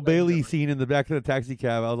the Bill Bailey scene in the back of the taxi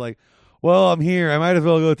cab. I was like, well, I'm here. I might as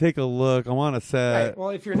well go take a look. I'm on a set. Right. Well,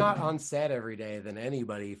 if you're not on set every day, then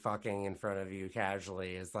anybody fucking in front of you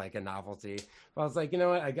casually is like a novelty. But I was like, you know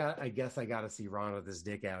what? I guess I got to see Ron with his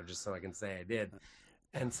dick out just so I can say I did.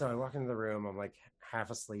 And so I walk into the room. I'm like half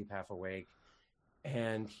asleep, half awake,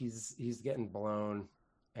 and he's getting blown,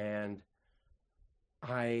 and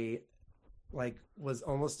I like was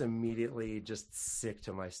almost immediately just sick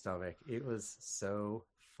to my stomach. It was so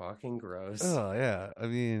fucking gross. Oh yeah, I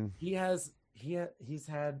mean, he's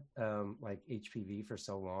had like HPV for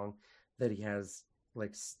so long that he has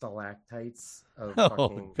like stalactites of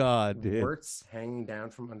fucking God, dude. warts hanging down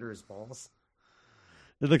from under his balls.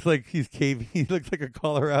 It looks like he's caving. He looks like a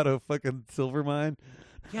Colorado fucking silver mine.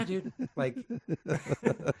 Yeah, dude. Like,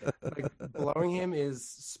 like blowing him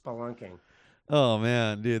is spelunking. Oh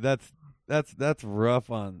man, dude, that's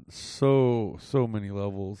rough on so many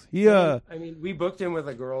levels. I mean, we booked him with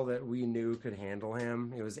a girl that we knew could handle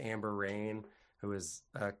him. It was Amber Rain, who was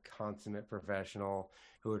a consummate professional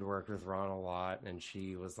who had worked with Ron a lot, and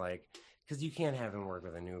she was like, because you can't have him work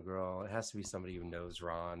with a new girl. It has to be somebody who knows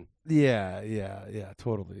Ron. Yeah,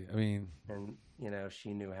 totally. I mean, and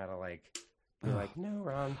she knew how to like be like, no,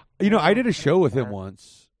 Ron. I did a show with him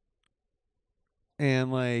once.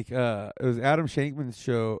 And like it was Adam Shankman's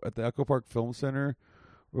show at the Echo Park Film Center,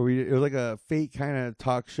 where it was like a fake kind of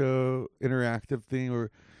talk show interactive thing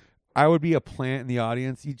where I would be a plant in the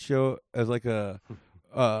audience each show as like a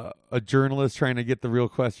journalist trying to get the real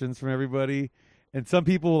questions from everybody. And some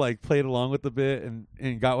people like played along with the bit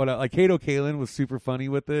and got what I like. Kato Kalin was super funny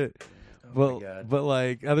with it, but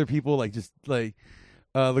like other people like just like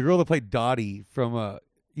the girl that played Dottie from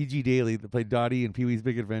E.G. Daily that played Dottie in Pee-wee's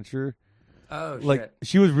Big Adventure. Oh, like shit.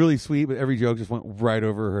 She was really sweet, but every joke just went right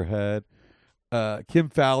over her head. Kim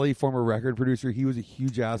Fowley, former record producer, he was a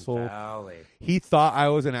huge asshole. Fowley. He thought I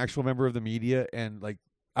was an actual member of the media, and like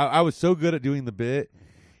I was so good at doing the bit.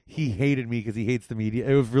 He hated me because he hates the media.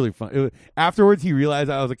 It was really fun. Afterwards, he realized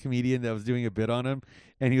I was a comedian that was doing a bit on him,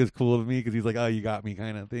 and he was cool with me because he's like, "Oh, you got me,"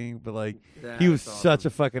 kind of thing. But like, he was awesome. Such a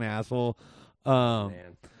fucking asshole.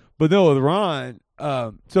 Man. But no, with Ron.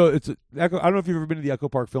 So it's Echo. I don't know if you've ever been to the Echo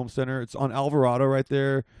Park Film Center. It's on Alvarado, right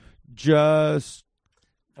there. Just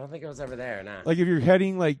I don't think I was ever there. Nah. Like if you're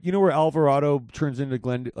heading, like where Alvarado turns into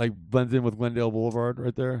blends in with Glendale Boulevard,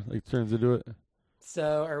 right there. Like turns into it.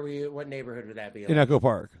 So what neighborhood would that be? In Echo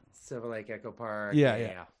Park. Silver Lake Echo Park.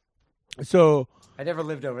 Yeah. So I never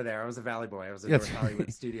lived over there. I was a Valley boy. I was a North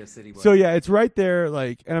Hollywood Studio City boy. So yeah, it's right there.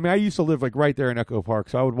 Like, and I mean, I used to live like right there in Echo Park,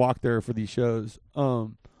 so I would walk there for these shows.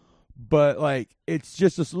 But like, it's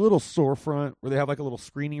just this little storefront where they have like a little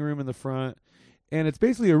screening room in the front, and it's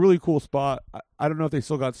basically a really cool spot. I don't know if they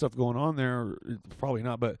still got stuff going on there, or probably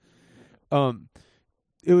not, but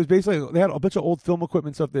it was basically they had a bunch of old film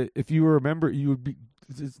equipment stuff that if you were a member, you would be.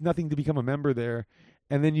 It's nothing to become a member there,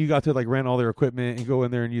 and then you got to like rent all their equipment and go in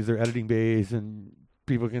there and use their editing bays, and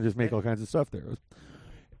people can just make all kinds of stuff there.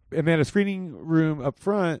 And they had a screening room up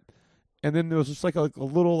front, and then there was just like a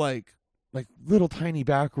little like little tiny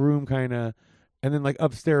back room kind of, and then like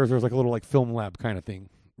upstairs there was like a little like film lab kind of thing,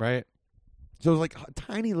 right? So it was like a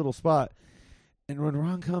tiny little spot. And when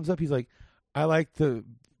Ron comes up, he's like, I like to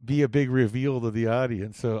be a big reveal to the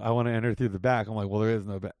audience, so I want to enter through the back. I'm like, well, there is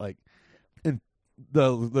no back. Like, and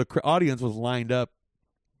the audience was lined up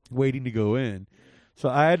waiting to go in. So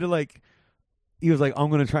I had to like, he was like, I'm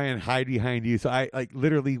going to try and hide behind you. So I like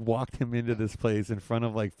literally walked him into this place in front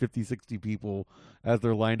of like 50, 60 people as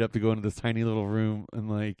they're lined up to go into this tiny little room. And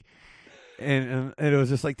like, and it was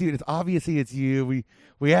just like, dude, it's obviously it's you.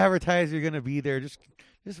 We advertise you're going to be there. Just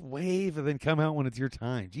wave and then come out when it's your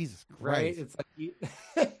time. Jesus Christ. Right. It's like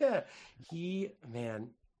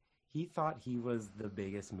he thought he was the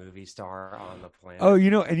biggest movie star on the planet. Oh,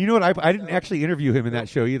 and you know what? I didn't actually interview him in that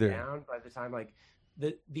show either. Down by the time like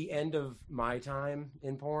the end of my time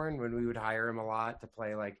in porn, when we would hire him a lot to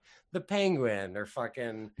play like the Penguin or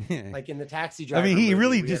fucking like in the Taxi Driver. I mean, he movie,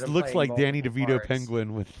 really just looks like Danny DeVito parts.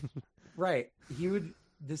 Penguin with. Right. He would.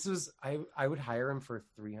 This was I would hire him for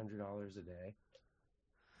 $300 a day.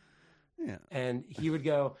 Yeah. And he would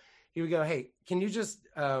go, hey, can you just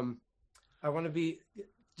I want to be.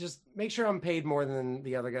 Just make sure I'm paid more than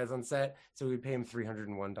the other guys on set. So we'd pay him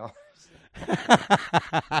 $301.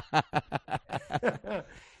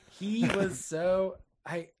 He was so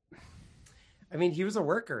I mean, he was a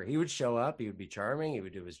worker. He would show up. He would be charming. He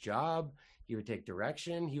would do his job. He would take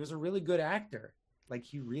direction. He was a really good actor. Like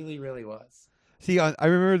he really, really was. See, I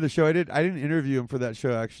remember the show I did. I didn't interview him for that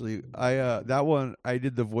show. Actually, that one I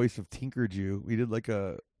did the voice of Tinker Jew. We did like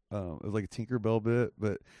a It was like a Tinkerbell bit,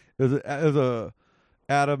 but it was a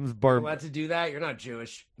Adam's bar. You're allowed to do that? You're not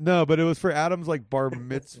Jewish. No, but it was for Adam's like bar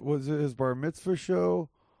mitzvah. Was it his bar mitzvah show?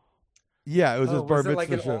 Yeah, it was his bar was it mitzvah like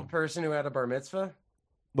an show. old person who had a bar mitzvah?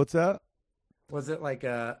 What's that? Was it like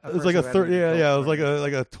a It was like a person who had an yeah. It adult was bar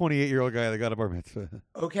like a 28-year-old guy that got a bar mitzvah.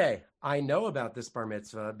 Okay, I know about this bar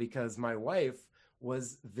mitzvah because my wife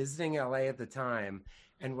was visiting LA at the time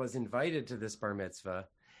and was invited to this bar mitzvah.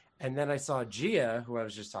 And then I saw Gia, who I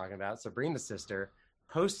was just talking about, Sabrina's sister,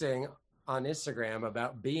 posting on Instagram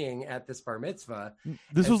about being at this bar mitzvah.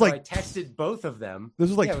 This and was so like I texted both of them. This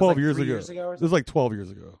was like Yeah, it 12 like years 3 ago. years ago or This was like 12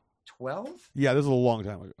 years ago. 12? Yeah, this was a long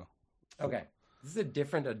time ago. Okay. This is a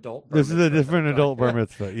different adult bar This is a mitzvah different than adult bar mine.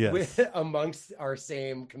 mitzvah. Yes. With, amongst our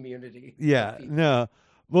same community. Yeah. of people. No.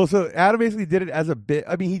 Well, so Adam basically did it as a bit.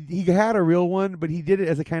 I mean, he had a real one, but he did it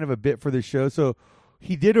as a kind of a bit for the show. So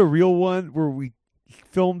he did a real one where we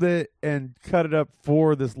filmed it and cut it up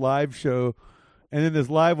for this live show, and then this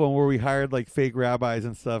live one where we hired like fake rabbis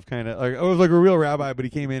and stuff. Kind of like it was like a real rabbi, but he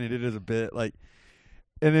came in and did it as a bit. Like,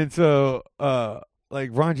 and then so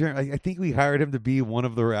like Ron Jeremy, I think we hired him to be one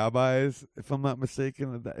of the rabbis, if I'm not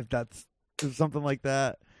mistaken. If that's something like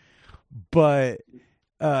that, but.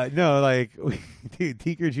 No, like, dude,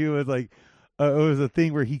 Tinker Jew was like, it was a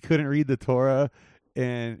thing where he couldn't read the Torah,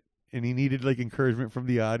 and he needed like encouragement from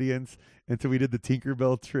the audience, and so we did the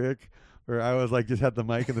Tinkerbell trick, where I was like, just had the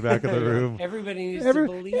mic in the back of the room. Everybody needs to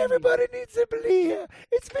believe. Everybody needs to believe.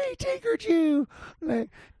 It's me, Tinker Jew.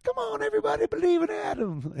 Like, come on, everybody, believe in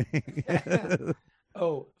Adam.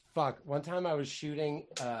 Oh fuck! One time I was shooting.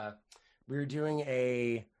 We were doing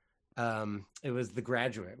a. It was The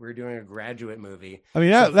Graduate. We were doing a graduate movie. I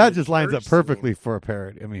mean, So that the just lines up church perfectly scene- for a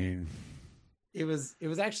parody. I mean, It was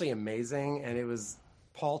actually amazing, and it was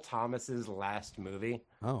Paul Thomas's last movie.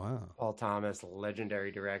 oh wow. Paul Thomas,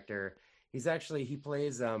 legendary director. He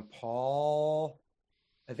plays Paul.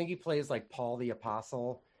 I think he plays like Paul the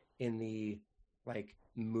Apostle in the like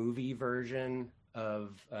movie version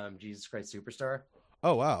of Jesus Christ Superstar.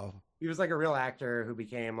 Oh wow. He was like a real actor who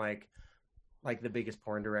became like the biggest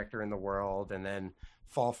porn director in the world, and then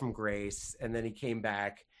fall from grace, and then he came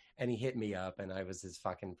back and he hit me up, and I was his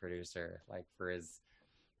fucking producer, like for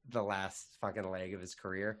the last fucking leg of his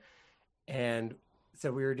career. And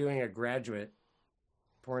so we were doing a graduate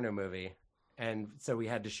porno movie, and so we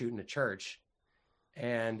had to shoot in a church,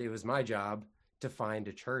 and it was my job to find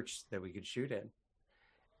a church that we could shoot in.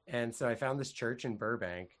 And so I found this church in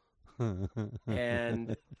Burbank,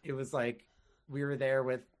 and it was like we were there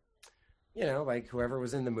with, you know, like whoever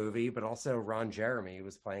was in the movie, but also Ron Jeremy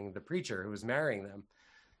was playing the preacher who was marrying them.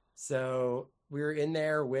 So we were in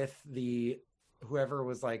there with whoever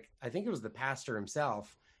was like, I think it was the pastor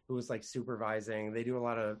himself who was like supervising. They do a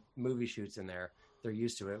lot of movie shoots in there. They're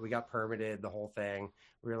used to it. We got permitted, the whole thing.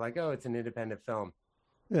 We were like, oh, it's an independent film.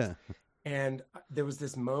 Yeah. And there was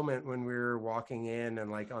this moment when we were walking in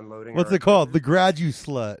and like unloading. What's it called? The Gradu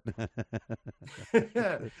Slut.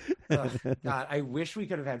 God, I wish we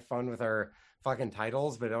could have had fun with our fucking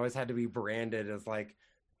titles, but it always had to be branded as like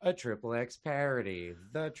a Triple X parody,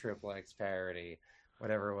 the Triple X parody,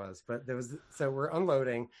 whatever it was. But so we're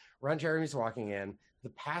unloading. Ron Jeremy's walking in. The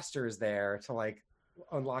pastor is there to like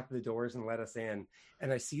unlock the doors and let us in.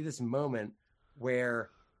 And I see this moment where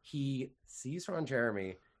he sees Ron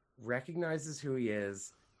Jeremy, recognizes who he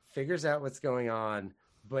is, figures out what's going on,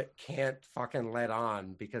 but can't fucking let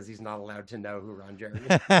on because he's not allowed to know who Ron Jeremy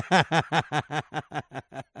is.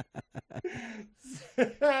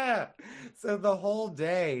 So the whole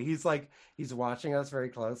day he's watching us very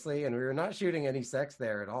closely, and we were not shooting any sex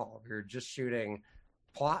there at all. We were just shooting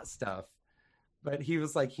plot stuff. But he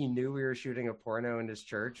was like, he knew we were shooting a porno in his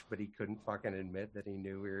church, but he couldn't fucking admit that he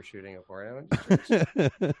knew we were shooting a porno in his church.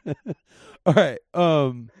 All right.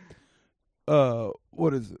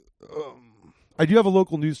 What is it? I do have a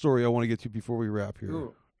local news story I want to get to before we wrap here.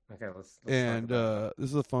 Ooh. Okay, let's and talk about this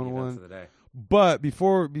is a fun the events one. of the day. But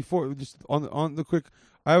before just on the quick,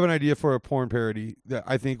 I have an idea for a porn parody that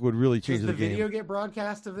I think would really change Does the the game. video get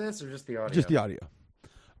broadcast of this, or just the audio? Just the audio.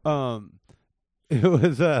 It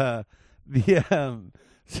was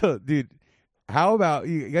so dude, how about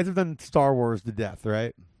you guys have done Star Wars to death,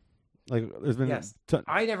 right? Like there's been Yes.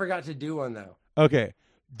 I never got to do one though. Okay.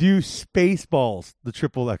 Do Spaceballs, the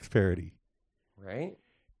Triple X parody. Right?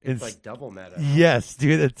 It's like double meta. Yes,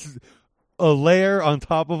 dude. It's a layer on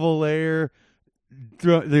top of a layer.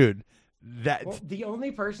 Dude, that. Well, the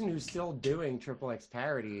only person who's still doing Triple X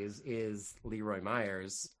parodies is Leroy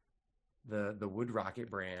Myers, the Wood Rocket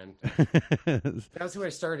brand. That's who I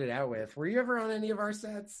started out with. Were you ever on any of our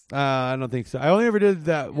sets? I don't think so. I only ever did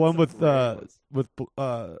that one with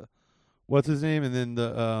what's his name, and then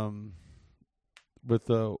the with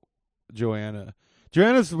the Joanna.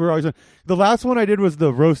 Joanna's we're always the last one I did was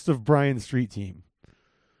the roast of Brian Street Team,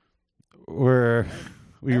 where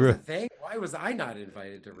we That was were. a thing. Why was I not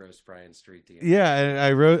invited to roast Brian Street Team? Yeah, and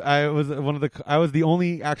I was I was the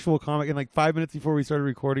only actual comic, and like 5 minutes before we started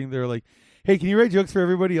recording, they were like, "Hey, can you write jokes for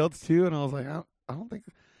everybody else too?" And I was like, I don't think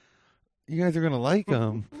you guys are gonna like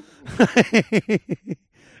them.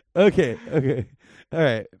 Okay, all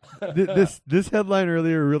right. This headline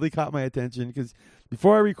earlier really caught my attention because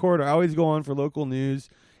before I record, I always go on for local news,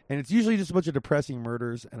 and it's usually just a bunch of depressing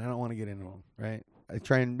murders, and I don't want to get into them. Right? I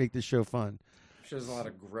try and make this show fun. There's a lot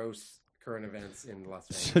of gross current events in Las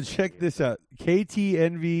Vegas. So check this out.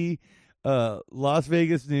 KTNV, Las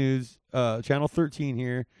Vegas News, Channel 13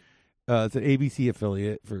 here. It's an ABC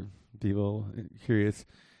affiliate for people curious.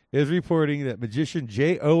 Is reporting that magician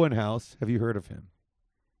Jay Owenhouse. Have you heard of him?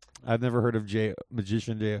 I've never heard of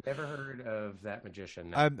magician Jay. Never heard of that magician.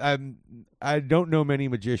 No. I don't know many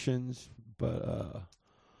magicians, but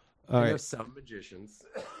I know some magicians.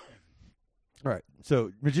 All right.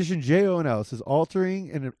 So, magician Jay Owenhouse is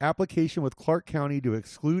altering an application with Clark County to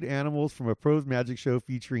exclude animals from a proposed magic show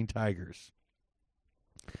featuring tigers.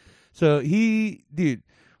 So, dude,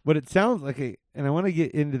 what it sounds like, and I want to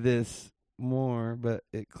get into this more, but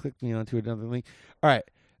it clicked me onto another link. All right.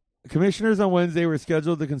 Commissioners on Wednesday were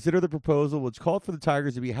scheduled to consider the proposal, which called for the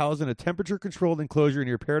tigers to be housed in a temperature-controlled enclosure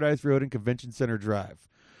near Paradise Road and Convention Center Drive.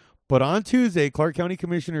 But on Tuesday, Clark County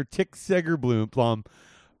Commissioner Tick Segerblom,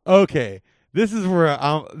 okay, this is where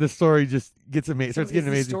the story just gets amazing. Starts getting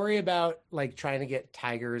amazing. The story about like trying to get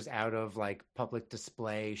tigers out of like public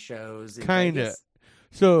display shows. Kind of.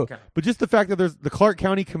 So, okay. But just the fact that there's the Clark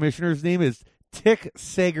County Commissioner's name is Tick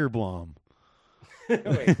Segerblom.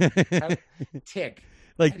 Wait, Tick.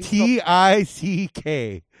 Like Tick.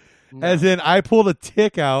 No. As in, I pulled a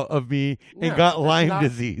tick out of me and got Lyme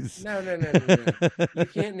disease. No. You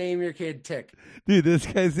can't name your kid Tick. Dude, this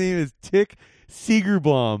guy's name is Tick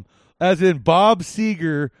Segerblom. As in Bob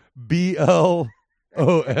Seger, BLOM.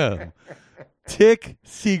 Tick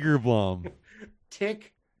Segerblom.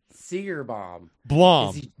 Tick Segerblom.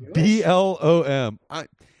 Blom. BLOM.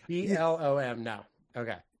 BLOM. No.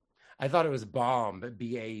 Okay. I thought it was bomb, but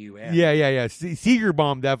BAUM. Yeah.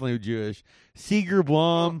 Segerblom definitely Jewish.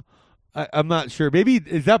 Segerblom. I'm not sure. Maybe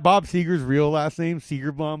is that Bob Seger's real last name,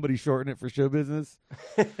 Segerblom, but he shortened it for show business.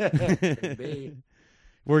 Could be.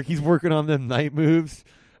 He's working on them night moves.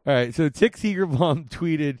 All right, so Tick Segerblom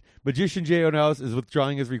tweeted, magician Jay Owenhouse is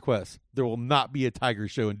withdrawing his request. There will not be a tiger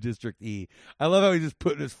show in District E. I love how he's just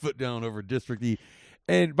putting his foot down over District E.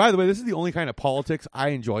 And by the way, this is the only kind of politics I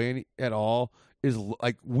enjoy at all is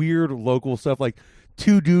like weird local stuff, like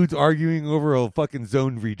two dudes arguing over a fucking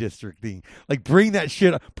zone redistricting. Like bring that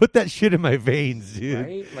shit, put that shit in my veins, dude.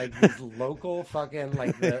 Right? Like these local fucking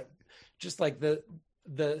like the just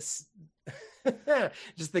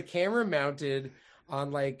the camera mounted on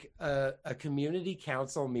like a community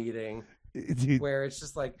council meeting dude. Where it's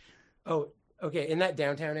just like, oh, okay, in that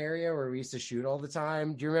downtown area where we used to shoot all the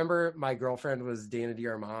time. Do you remember my girlfriend was Dana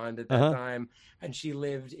D'Armond at that time, and she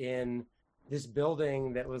lived in this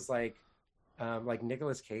building that was like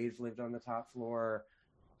Nicolas Cage lived on the top floor.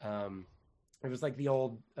 It was like the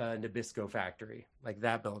old Nabisco factory, like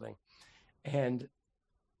that building, and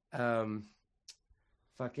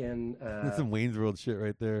fucking that's some Wayne's World shit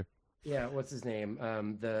right there. Yeah, what's his name?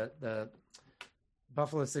 The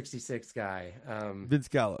Buffalo 66 guy. Vince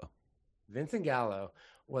Gallo. Vincent Gallo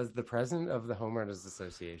was the president of the Homeowners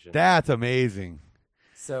Association. That's amazing.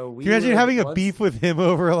 So can you imagine having a beef with him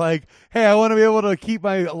over like, hey, I want to be able to keep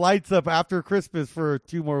my lights up after Christmas for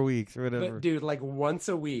 2 more weeks or whatever. But dude, like once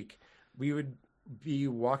a week, we would be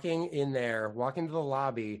walking to the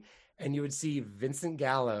lobby, and you would see Vincent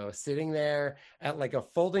Gallo sitting there at like a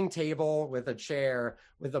folding table with a chair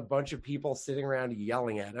with a bunch of people sitting around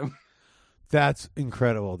yelling at him. That's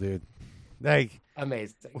incredible, dude. Like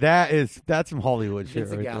amazing. That's some Hollywood shit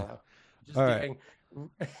Vincent right Gallo. there. Just all getting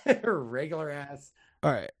right. regular ass.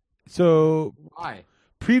 All right. So why?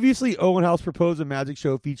 Previously, Owenhouse proposed a magic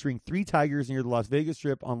show featuring 3 tigers near the Las Vegas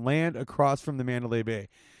Strip on land across from the Mandalay Bay.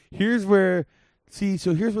 Here's what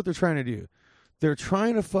they're trying to do. They're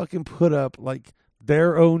trying to fucking put up like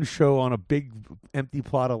their own show on a big empty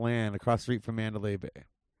plot of land across the street from Mandalay Bay.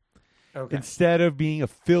 Okay. Instead of being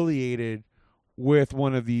affiliated with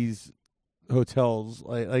one of these hotels,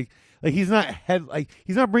 like he's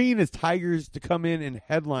not bringing his tigers to come in and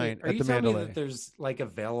headline at the Mandalay. Are you telling me that there's like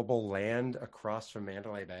available land across from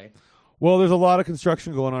Mandalay Bay? Well, there's a lot of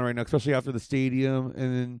construction going on right now, especially after the stadium,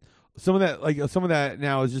 and then some of that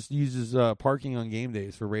now is just uses parking on game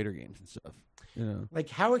days for Raider games and stuff. You know. Like,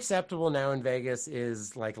 how acceptable now in Vegas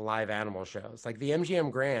is like live animal shows? Like the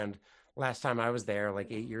MGM Grand, last time I was there, like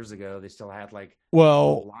 8 years ago, they still had like a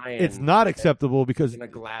Well, lion it's not acceptable because in a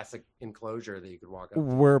glass enclosure that you could walk up to.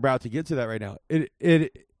 we're about to get to that right now.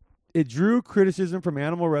 It drew criticism from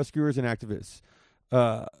animal rescuers and activists.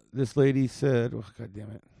 This lady said, oh, God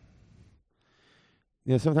damn it.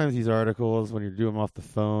 Yeah, sometimes these articles, when you're doing them off the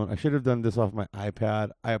phone, I should have done this off my iPad.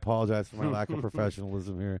 I apologize for my lack of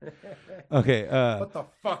professionalism here. Okay. What the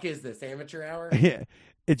fuck is this, amateur hour? Yeah,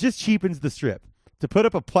 it just cheapens the strip. To put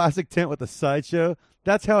up a plastic tent with a sideshow,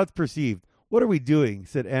 that's how it's perceived. What are we doing?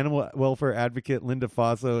 Said animal welfare advocate Linda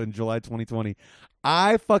Faso in July 2020.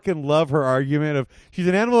 I fucking love her argument of she's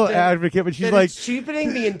an animal advocate, but she's like it's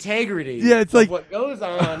cheapening the integrity. Yeah, it's like what goes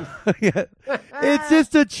on. Yeah, it's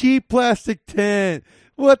just a cheap plastic tent.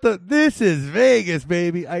 What the? This is Vegas,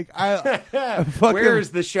 baby. I fucking,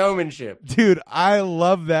 where's the showmanship, dude? I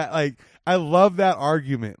love that. Like, I love that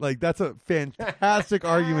argument. Like, that's a fantastic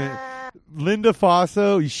argument. Linda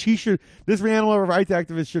Faso, this animal rights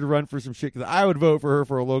activist should run for some shit because I would vote for her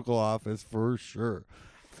for a local office for sure.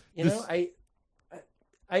 You know, I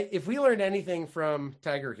if we learned anything from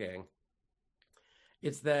Tiger King,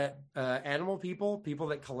 it's that animal people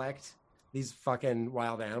that collect these fucking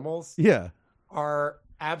wild animals, are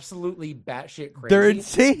absolutely batshit crazy. They're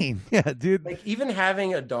insane. Yeah, dude. Like, even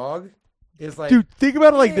having a dog is like, dude, think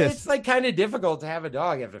about it like this. It's like kind of difficult to have a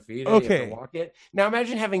dog. You have to feed it, you have to walk it. Now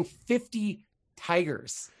imagine having 50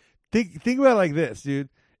 tigers. Think about it like this, dude.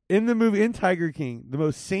 In the movie, in Tiger King, the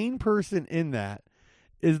most sane person in that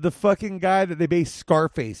is the fucking guy that they base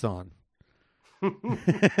Scarface on.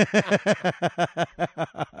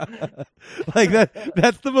 Like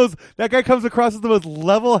that's the most, that guy comes across as the most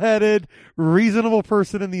level-headed, reasonable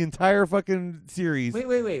person in the entire fucking series.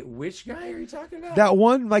 Wait, which guy are you talking about? That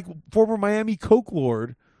one, like, former Miami Coke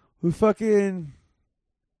lord who fucking,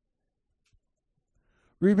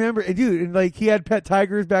 remember, dude, and like he had pet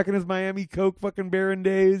tigers back in his Miami Coke fucking Baron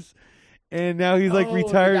days. And now he's like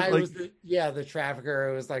retired. The guy like, was the trafficker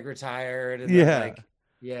who was like retired. And then, like,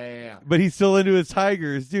 yeah. But he's still into his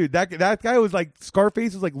tigers, dude. That guy was like,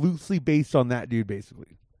 Scarface was like loosely based on that dude,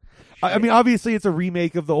 basically. I mean, obviously it's a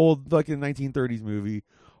remake of the old fucking 1930s movie,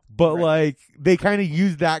 but like they kind of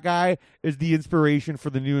used that guy as the inspiration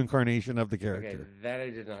for the new incarnation of the character. Okay, that I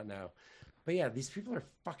did not know. But yeah, these people are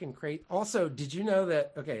fucking crazy. Also, did you know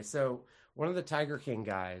that? Okay, so one of the Tiger King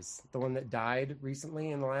guys, the one that died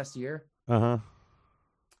recently in the last year.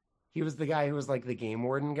 He was the guy who was like the game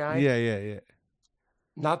warden guy. Yeah.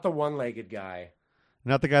 Not the one-legged guy.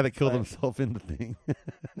 Not the guy that killed himself in the thing.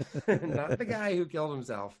 Not the guy who killed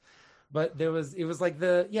himself. But it was like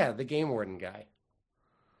the game warden guy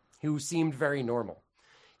who seemed very normal.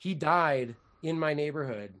 He died in my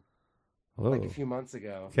neighborhood like a few months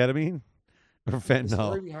ago. Ketamine or fentanyl? The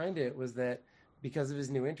story behind it was that because of his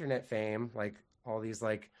new internet fame, like all these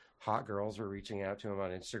like hot girls were reaching out to him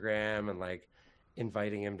on Instagram and like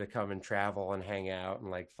inviting him to come and travel and hang out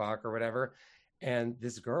and like fuck or whatever. And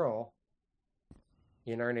this girl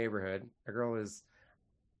in our neighborhood, a girl is,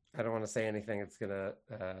 I don't want to say anything that's going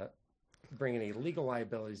to bring any legal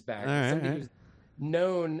liabilities back. Somebody who's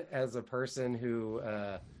known as a person who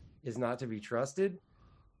is not to be trusted,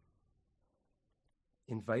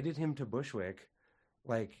 invited him to Bushwick,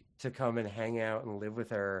 like to come and hang out and live with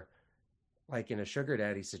her, like in a sugar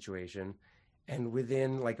daddy situation. And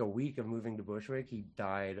within like a week of moving to Bushwick, he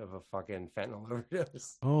died of a fucking fentanyl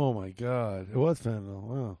overdose. Oh my God. It was fentanyl.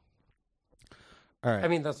 Wow. All right. I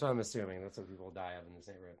mean, that's what I'm assuming. That's what people die of in this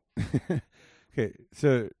neighborhood. Okay.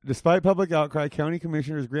 So despite public outcry, county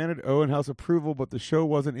commissioners granted Owen House approval, but the show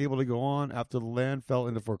wasn't able to go on after the land fell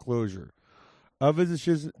into foreclosure. Of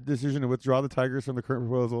his decision to withdraw the tigers from the current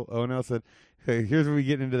proposal, Owen House said, hey, here's where we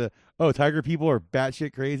get into the, tiger people are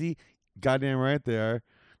batshit crazy. Goddamn right they are.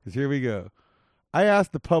 Because here we go. I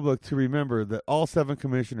asked the public to remember that all 7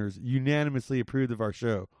 commissioners unanimously approved of our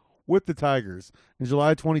show with the Tigers in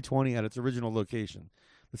July 2020 at its original location.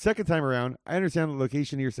 The second time around, I understand the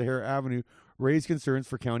location near Sahara Avenue raised concerns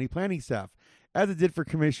for county planning staff, as it did for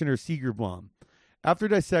Commissioner Segerblom. After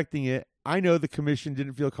dissecting it, I know the commission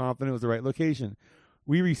didn't feel confident it was the right location.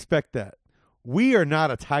 We respect that. We are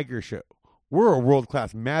not a tiger show. We're a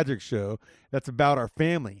world-class magic show that's about our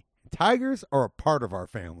family. Tigers are a part of our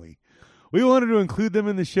family. We wanted to include them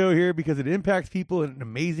in the show here because it impacts people in an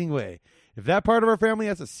amazing way. If that part of our family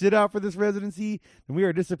has to sit out for this residency, then we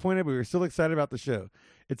are disappointed, but we are still excited about the show.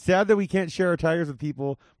 It's sad that we can't share our tigers with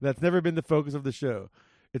people, but that's never been the focus of the show.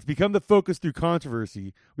 It's become the focus through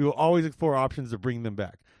controversy. We will always explore options to bring them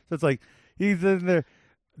back. So it's like, he's in there.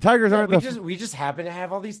 tigers aren't we just happen to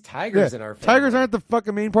have all these tigers in our family. Tigers aren't the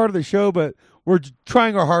fucking main part of the show, but we're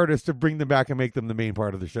trying our hardest to bring them back and make them the main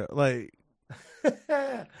part of the show. Like,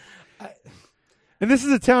 and this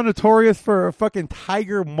is a town notorious for a fucking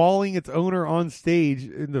tiger mauling its owner on stage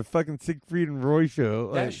in the fucking Siegfried and Roy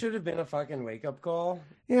show. That should have been a fucking wake up call.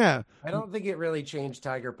 Yeah. I don't think it really changed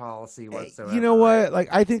tiger policy whatsoever. You know what? Like,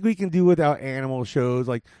 I think we can do without animal shows.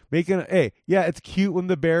 Like, it's cute when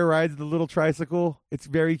the bear rides the little tricycle. It's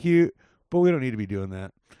very cute, but we don't need to be doing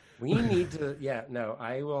that. We need to,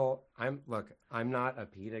 I'm not a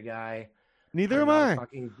PETA guy. Neither am I.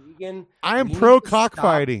 Fucking vegan. I am pro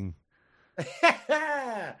cockfighting.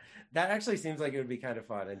 That actually seems like it would be kind of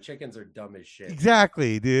fun, and chickens are dumb as shit.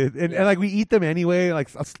 Exactly, dude. And like, we eat them anyway. Like,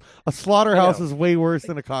 a slaughterhouse is way worse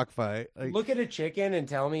than a cockfight. Like, look at a chicken and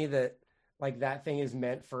tell me that like that thing is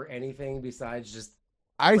meant for anything besides just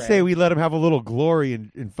I say we let them have a little glory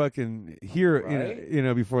and fucking hear,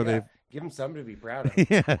 right? Before they give them something to be proud of.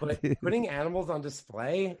 Yeah, but putting animals on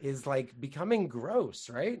display is like becoming gross,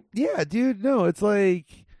 right? Yeah, dude. No, it's like,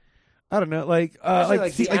 I don't know, like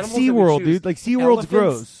SeaWorld, dude. Like, SeaWorld's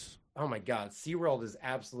gross. Oh my God, SeaWorld is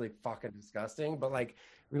absolutely fucking disgusting. But like,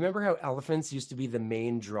 remember how elephants used to be the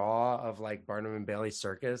main draw of like Barnum and Bailey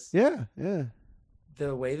Circus? Yeah, yeah.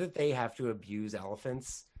 The way that they have to abuse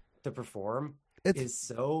elephants to perform is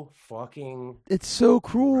so fucking. It's so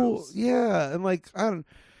cruel. Gross. Yeah, and like,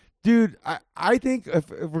 dude, I think if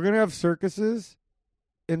we're gonna have circuses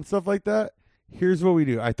and stuff like that, here's what we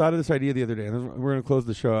do. I thought of this idea the other day, and we're gonna close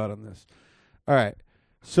the show out on this. All right.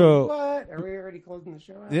 So what? Are we already closing the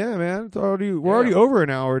show out? Yeah, man. We're already over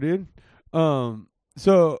an hour, dude.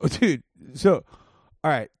 So all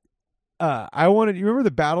right. You remember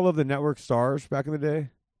the Battle of the Network Stars back in the day?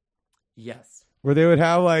 Yes. Where they would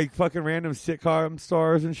have like fucking random sitcom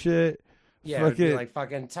stars and shit. Yeah, it would be like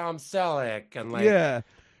fucking Tom Selleck and like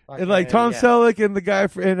and like Tom Selleck and the guy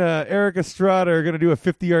and Eric Estrada are gonna do a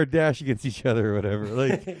 50-yard dash against each other or whatever.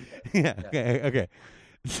 Like, okay.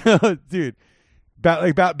 So, dude. Battle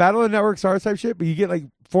of the Network Stars type shit, but you get like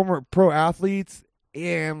former pro athletes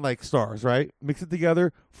and like stars, right? Mix it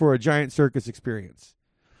together for a giant circus experience.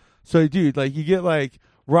 So, dude, like you get like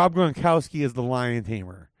Rob Gronkowski as the lion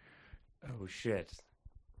tamer. Oh shit!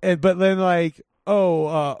 But then like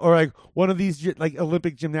or like one of these like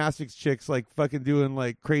Olympic gymnastics chicks like fucking doing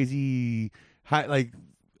like crazy high like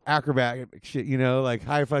acrobat shit, like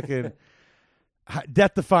high fucking.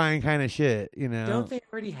 Death-defying kind of shit, Don't they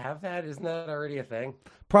already have that? Isn't that already a thing?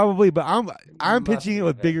 Probably, but I'm pitching it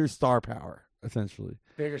with bigger star power, essentially.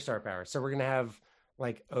 Bigger star power. So we're gonna have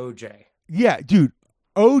like OJ. Yeah, dude.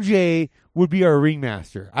 OJ would be our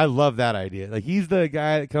ringmaster. I love that idea. Like, he's the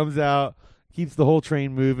guy that comes out, keeps the whole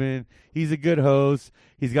train moving. He's a good host.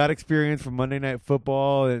 He's got experience from Monday Night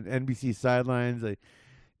Football and NBC sidelines. Like,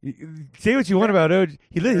 say what you want about OJ.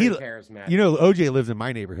 OJ lives in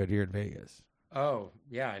my neighborhood here in Vegas. Oh,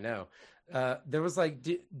 yeah, I know. There was like,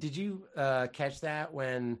 did you catch that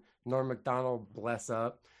when Norm Macdonald, bless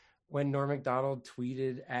up, when Norm Macdonald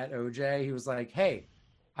tweeted at OJ, he was like, hey,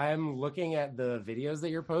 I'm looking at the videos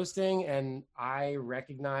that you're posting and I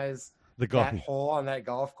recognize that hole on that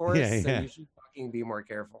golf course. So you should fucking be more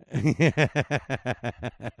careful.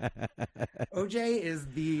 OJ is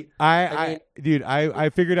the I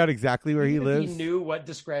figured out exactly where he lives. If he knew what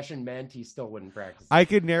discretion meant, he still wouldn't practice. I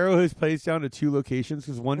could narrow his place down to 2 locations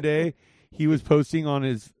because one day he was posting on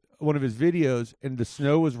one of his videos and the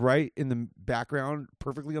snow was right in the background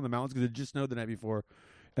perfectly on the mountains because it just snowed the night before.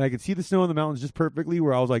 And I could see the snow on the mountains just perfectly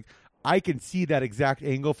where I was like, I can see that exact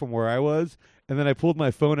angle from where I was. And then I pulled my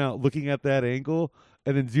phone out looking at that angle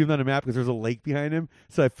and then zoomed on a map because there's a lake behind him.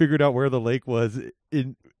 So I figured out where the lake was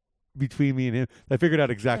in between me and him. I figured out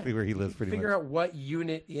exactly where he lives pretty much. Figure out what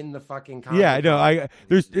unit in the fucking Yeah, I know.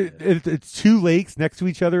 It's 2 lakes next to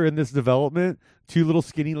each other in this development, 2 little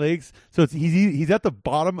skinny lakes. So he's at the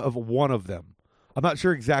bottom of one of them. I'm not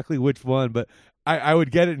sure exactly which one, but I would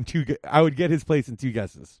get it in 2. I would get his place in 2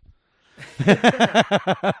 guesses. So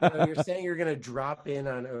you're saying you're going to drop in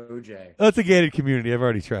on OJ? That's a gated community. I've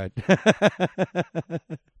already tried.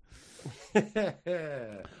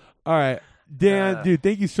 All right. Dan, dude,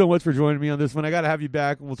 thank you so much for joining me on this one. I got to have you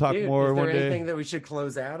back. We'll talk more one day. Is there anything that we should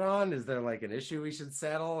close out on? Is there like an issue we should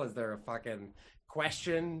settle? Is there a fucking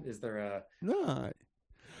question? Is there a... No,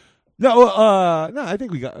 I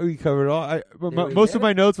think we covered it all. Most of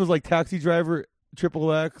my notes was like Taxi Driver,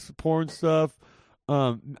 XXX, porn stuff.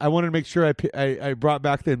 I wanted to make sure I brought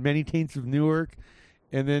back the Many Taints of Newark,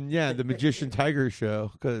 and then the Magician Tiger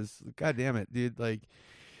show because god damn it, dude, like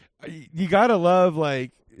you gotta love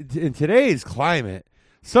like in today's climate,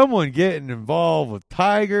 someone getting involved with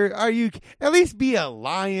tiger. Are you at least be a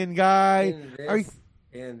lion guy?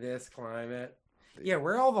 In this climate? Yeah,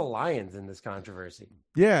 where are all the lions in this controversy?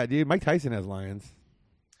 Yeah, dude. Mike Tyson has lions.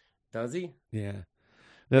 Does he? Yeah.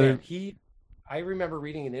 Man, I remember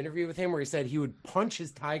reading an interview with him where he said he would punch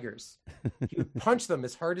his tigers. He would punch them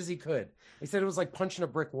as hard as he could. He said it was like punching a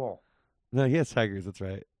brick wall. No, he has tigers. That's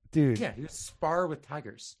right, dude. Yeah, he would spar with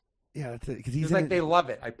tigers. Yeah, that's it. Because he's like, they love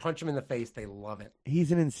it. I punch him in the face. They love it.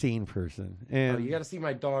 He's an insane person. And you got to see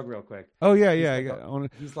my dog real quick. Oh yeah,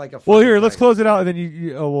 he's like a. Well, here, let's close it out, and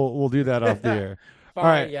then we'll do that off the air. All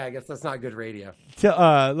right. Yeah, I guess that's not good radio.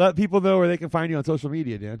 Let people know where they can find you on social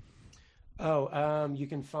media, Dan. You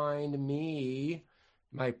can find me.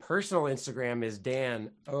 My personal Instagram is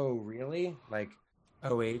Dan. Oh, really? Like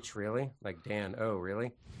OH, really? Like Dan. Oh,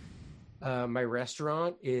 really? My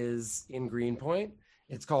restaurant is in Greenpoint.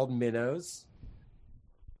 It's called Minnows.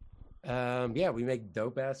 We make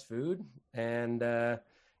dope ass food, and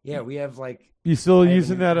we have like. You still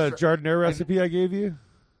using that jardinere recipe I gave you?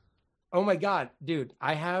 Oh my god, dude!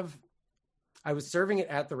 I was serving it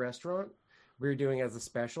at the restaurant. We were doing as a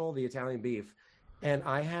special, the Italian beef, and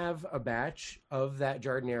I have a batch of that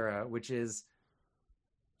jardinera, which is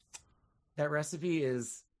that recipe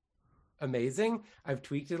is amazing. I've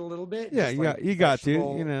tweaked it a little bit. Yeah, you got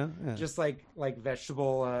to, just like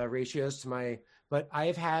vegetable ratios to my. But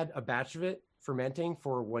I've had a batch of it fermenting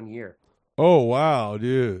for 1 year. Oh wow,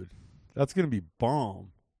 dude, that's gonna be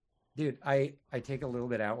bomb. Dude, I take a little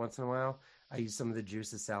bit out once in a while. I use some of the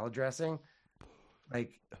juice as salad dressing.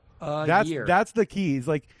 Like year. That's the key. It's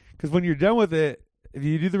like, because when you're done with it, if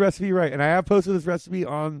you do the recipe right, and I have posted this recipe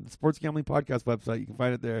on the Sports Gambling Podcast website, you can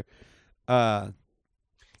find it there.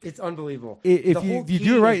 It's unbelievable. If you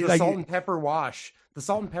do it right, the salt and pepper wash,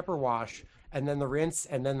 and then the rinse,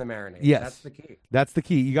 and then the marinade. Yes, that's the key. That's the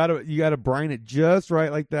key. You gotta brine it just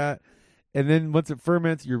right like that, and then once it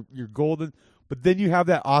ferments, you're golden. But then you have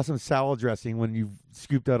that awesome salad dressing when you've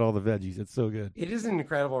scooped out all the veggies. It's so good. It is an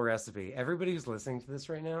incredible recipe. Everybody who's listening to this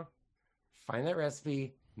right now, find that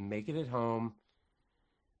recipe, make it at home.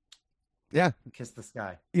 Yeah. Kiss the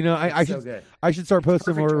sky. I should start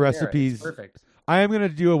posting more recipes. It's perfect. I am going to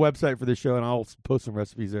do a website for the show, and I'll post some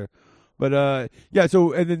recipes there. But,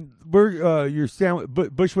 so, and then we're your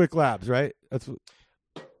Bushwick Labs, right? That's what...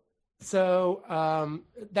 So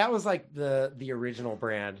that was like the original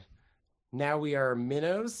brand. Now we are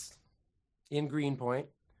Minnows in Greenpoint,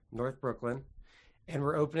 North Brooklyn, and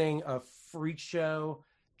we're opening a freak show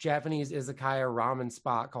Japanese izakaya ramen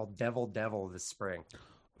spot called Devil this spring.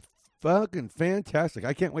 Fucking fantastic.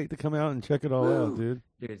 I can't wait to come out and check it all out, dude.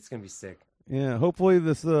 Dude, it's going to be sick. Yeah, hopefully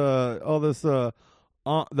the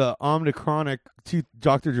Omnicronic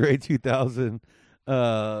Dr. Dre 2000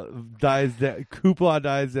 dies down, Hoopla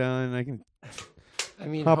dies down, and I can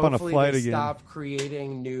hop on a flight again. Stop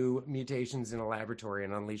creating new mutations in a laboratory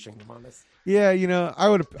and unleashing them on us. Yeah,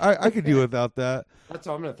 I could do without that. That's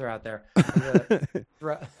all I'm going to throw out there. I'm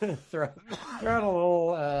going to throw out a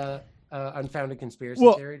little unfounded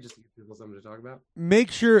conspiracy theory just to give people something to talk about. Make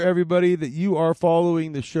sure, everybody, that you are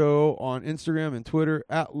following the show on Instagram and Twitter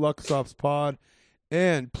at LuxOpsPod.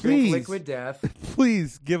 And please, Drink Liquid Death.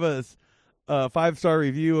 Please give us a 5-star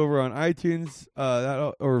review over on iTunes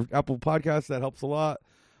or Apple Podcasts. That helps a lot.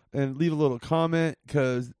 And leave a little comment,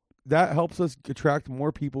 because that helps us attract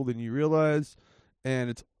more people than you realize.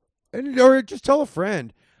 Or just tell a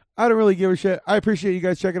friend. I don't really give a shit. I appreciate you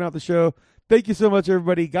guys checking out the show. Thank you so much,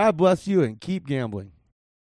 everybody. God bless you, and keep gambling.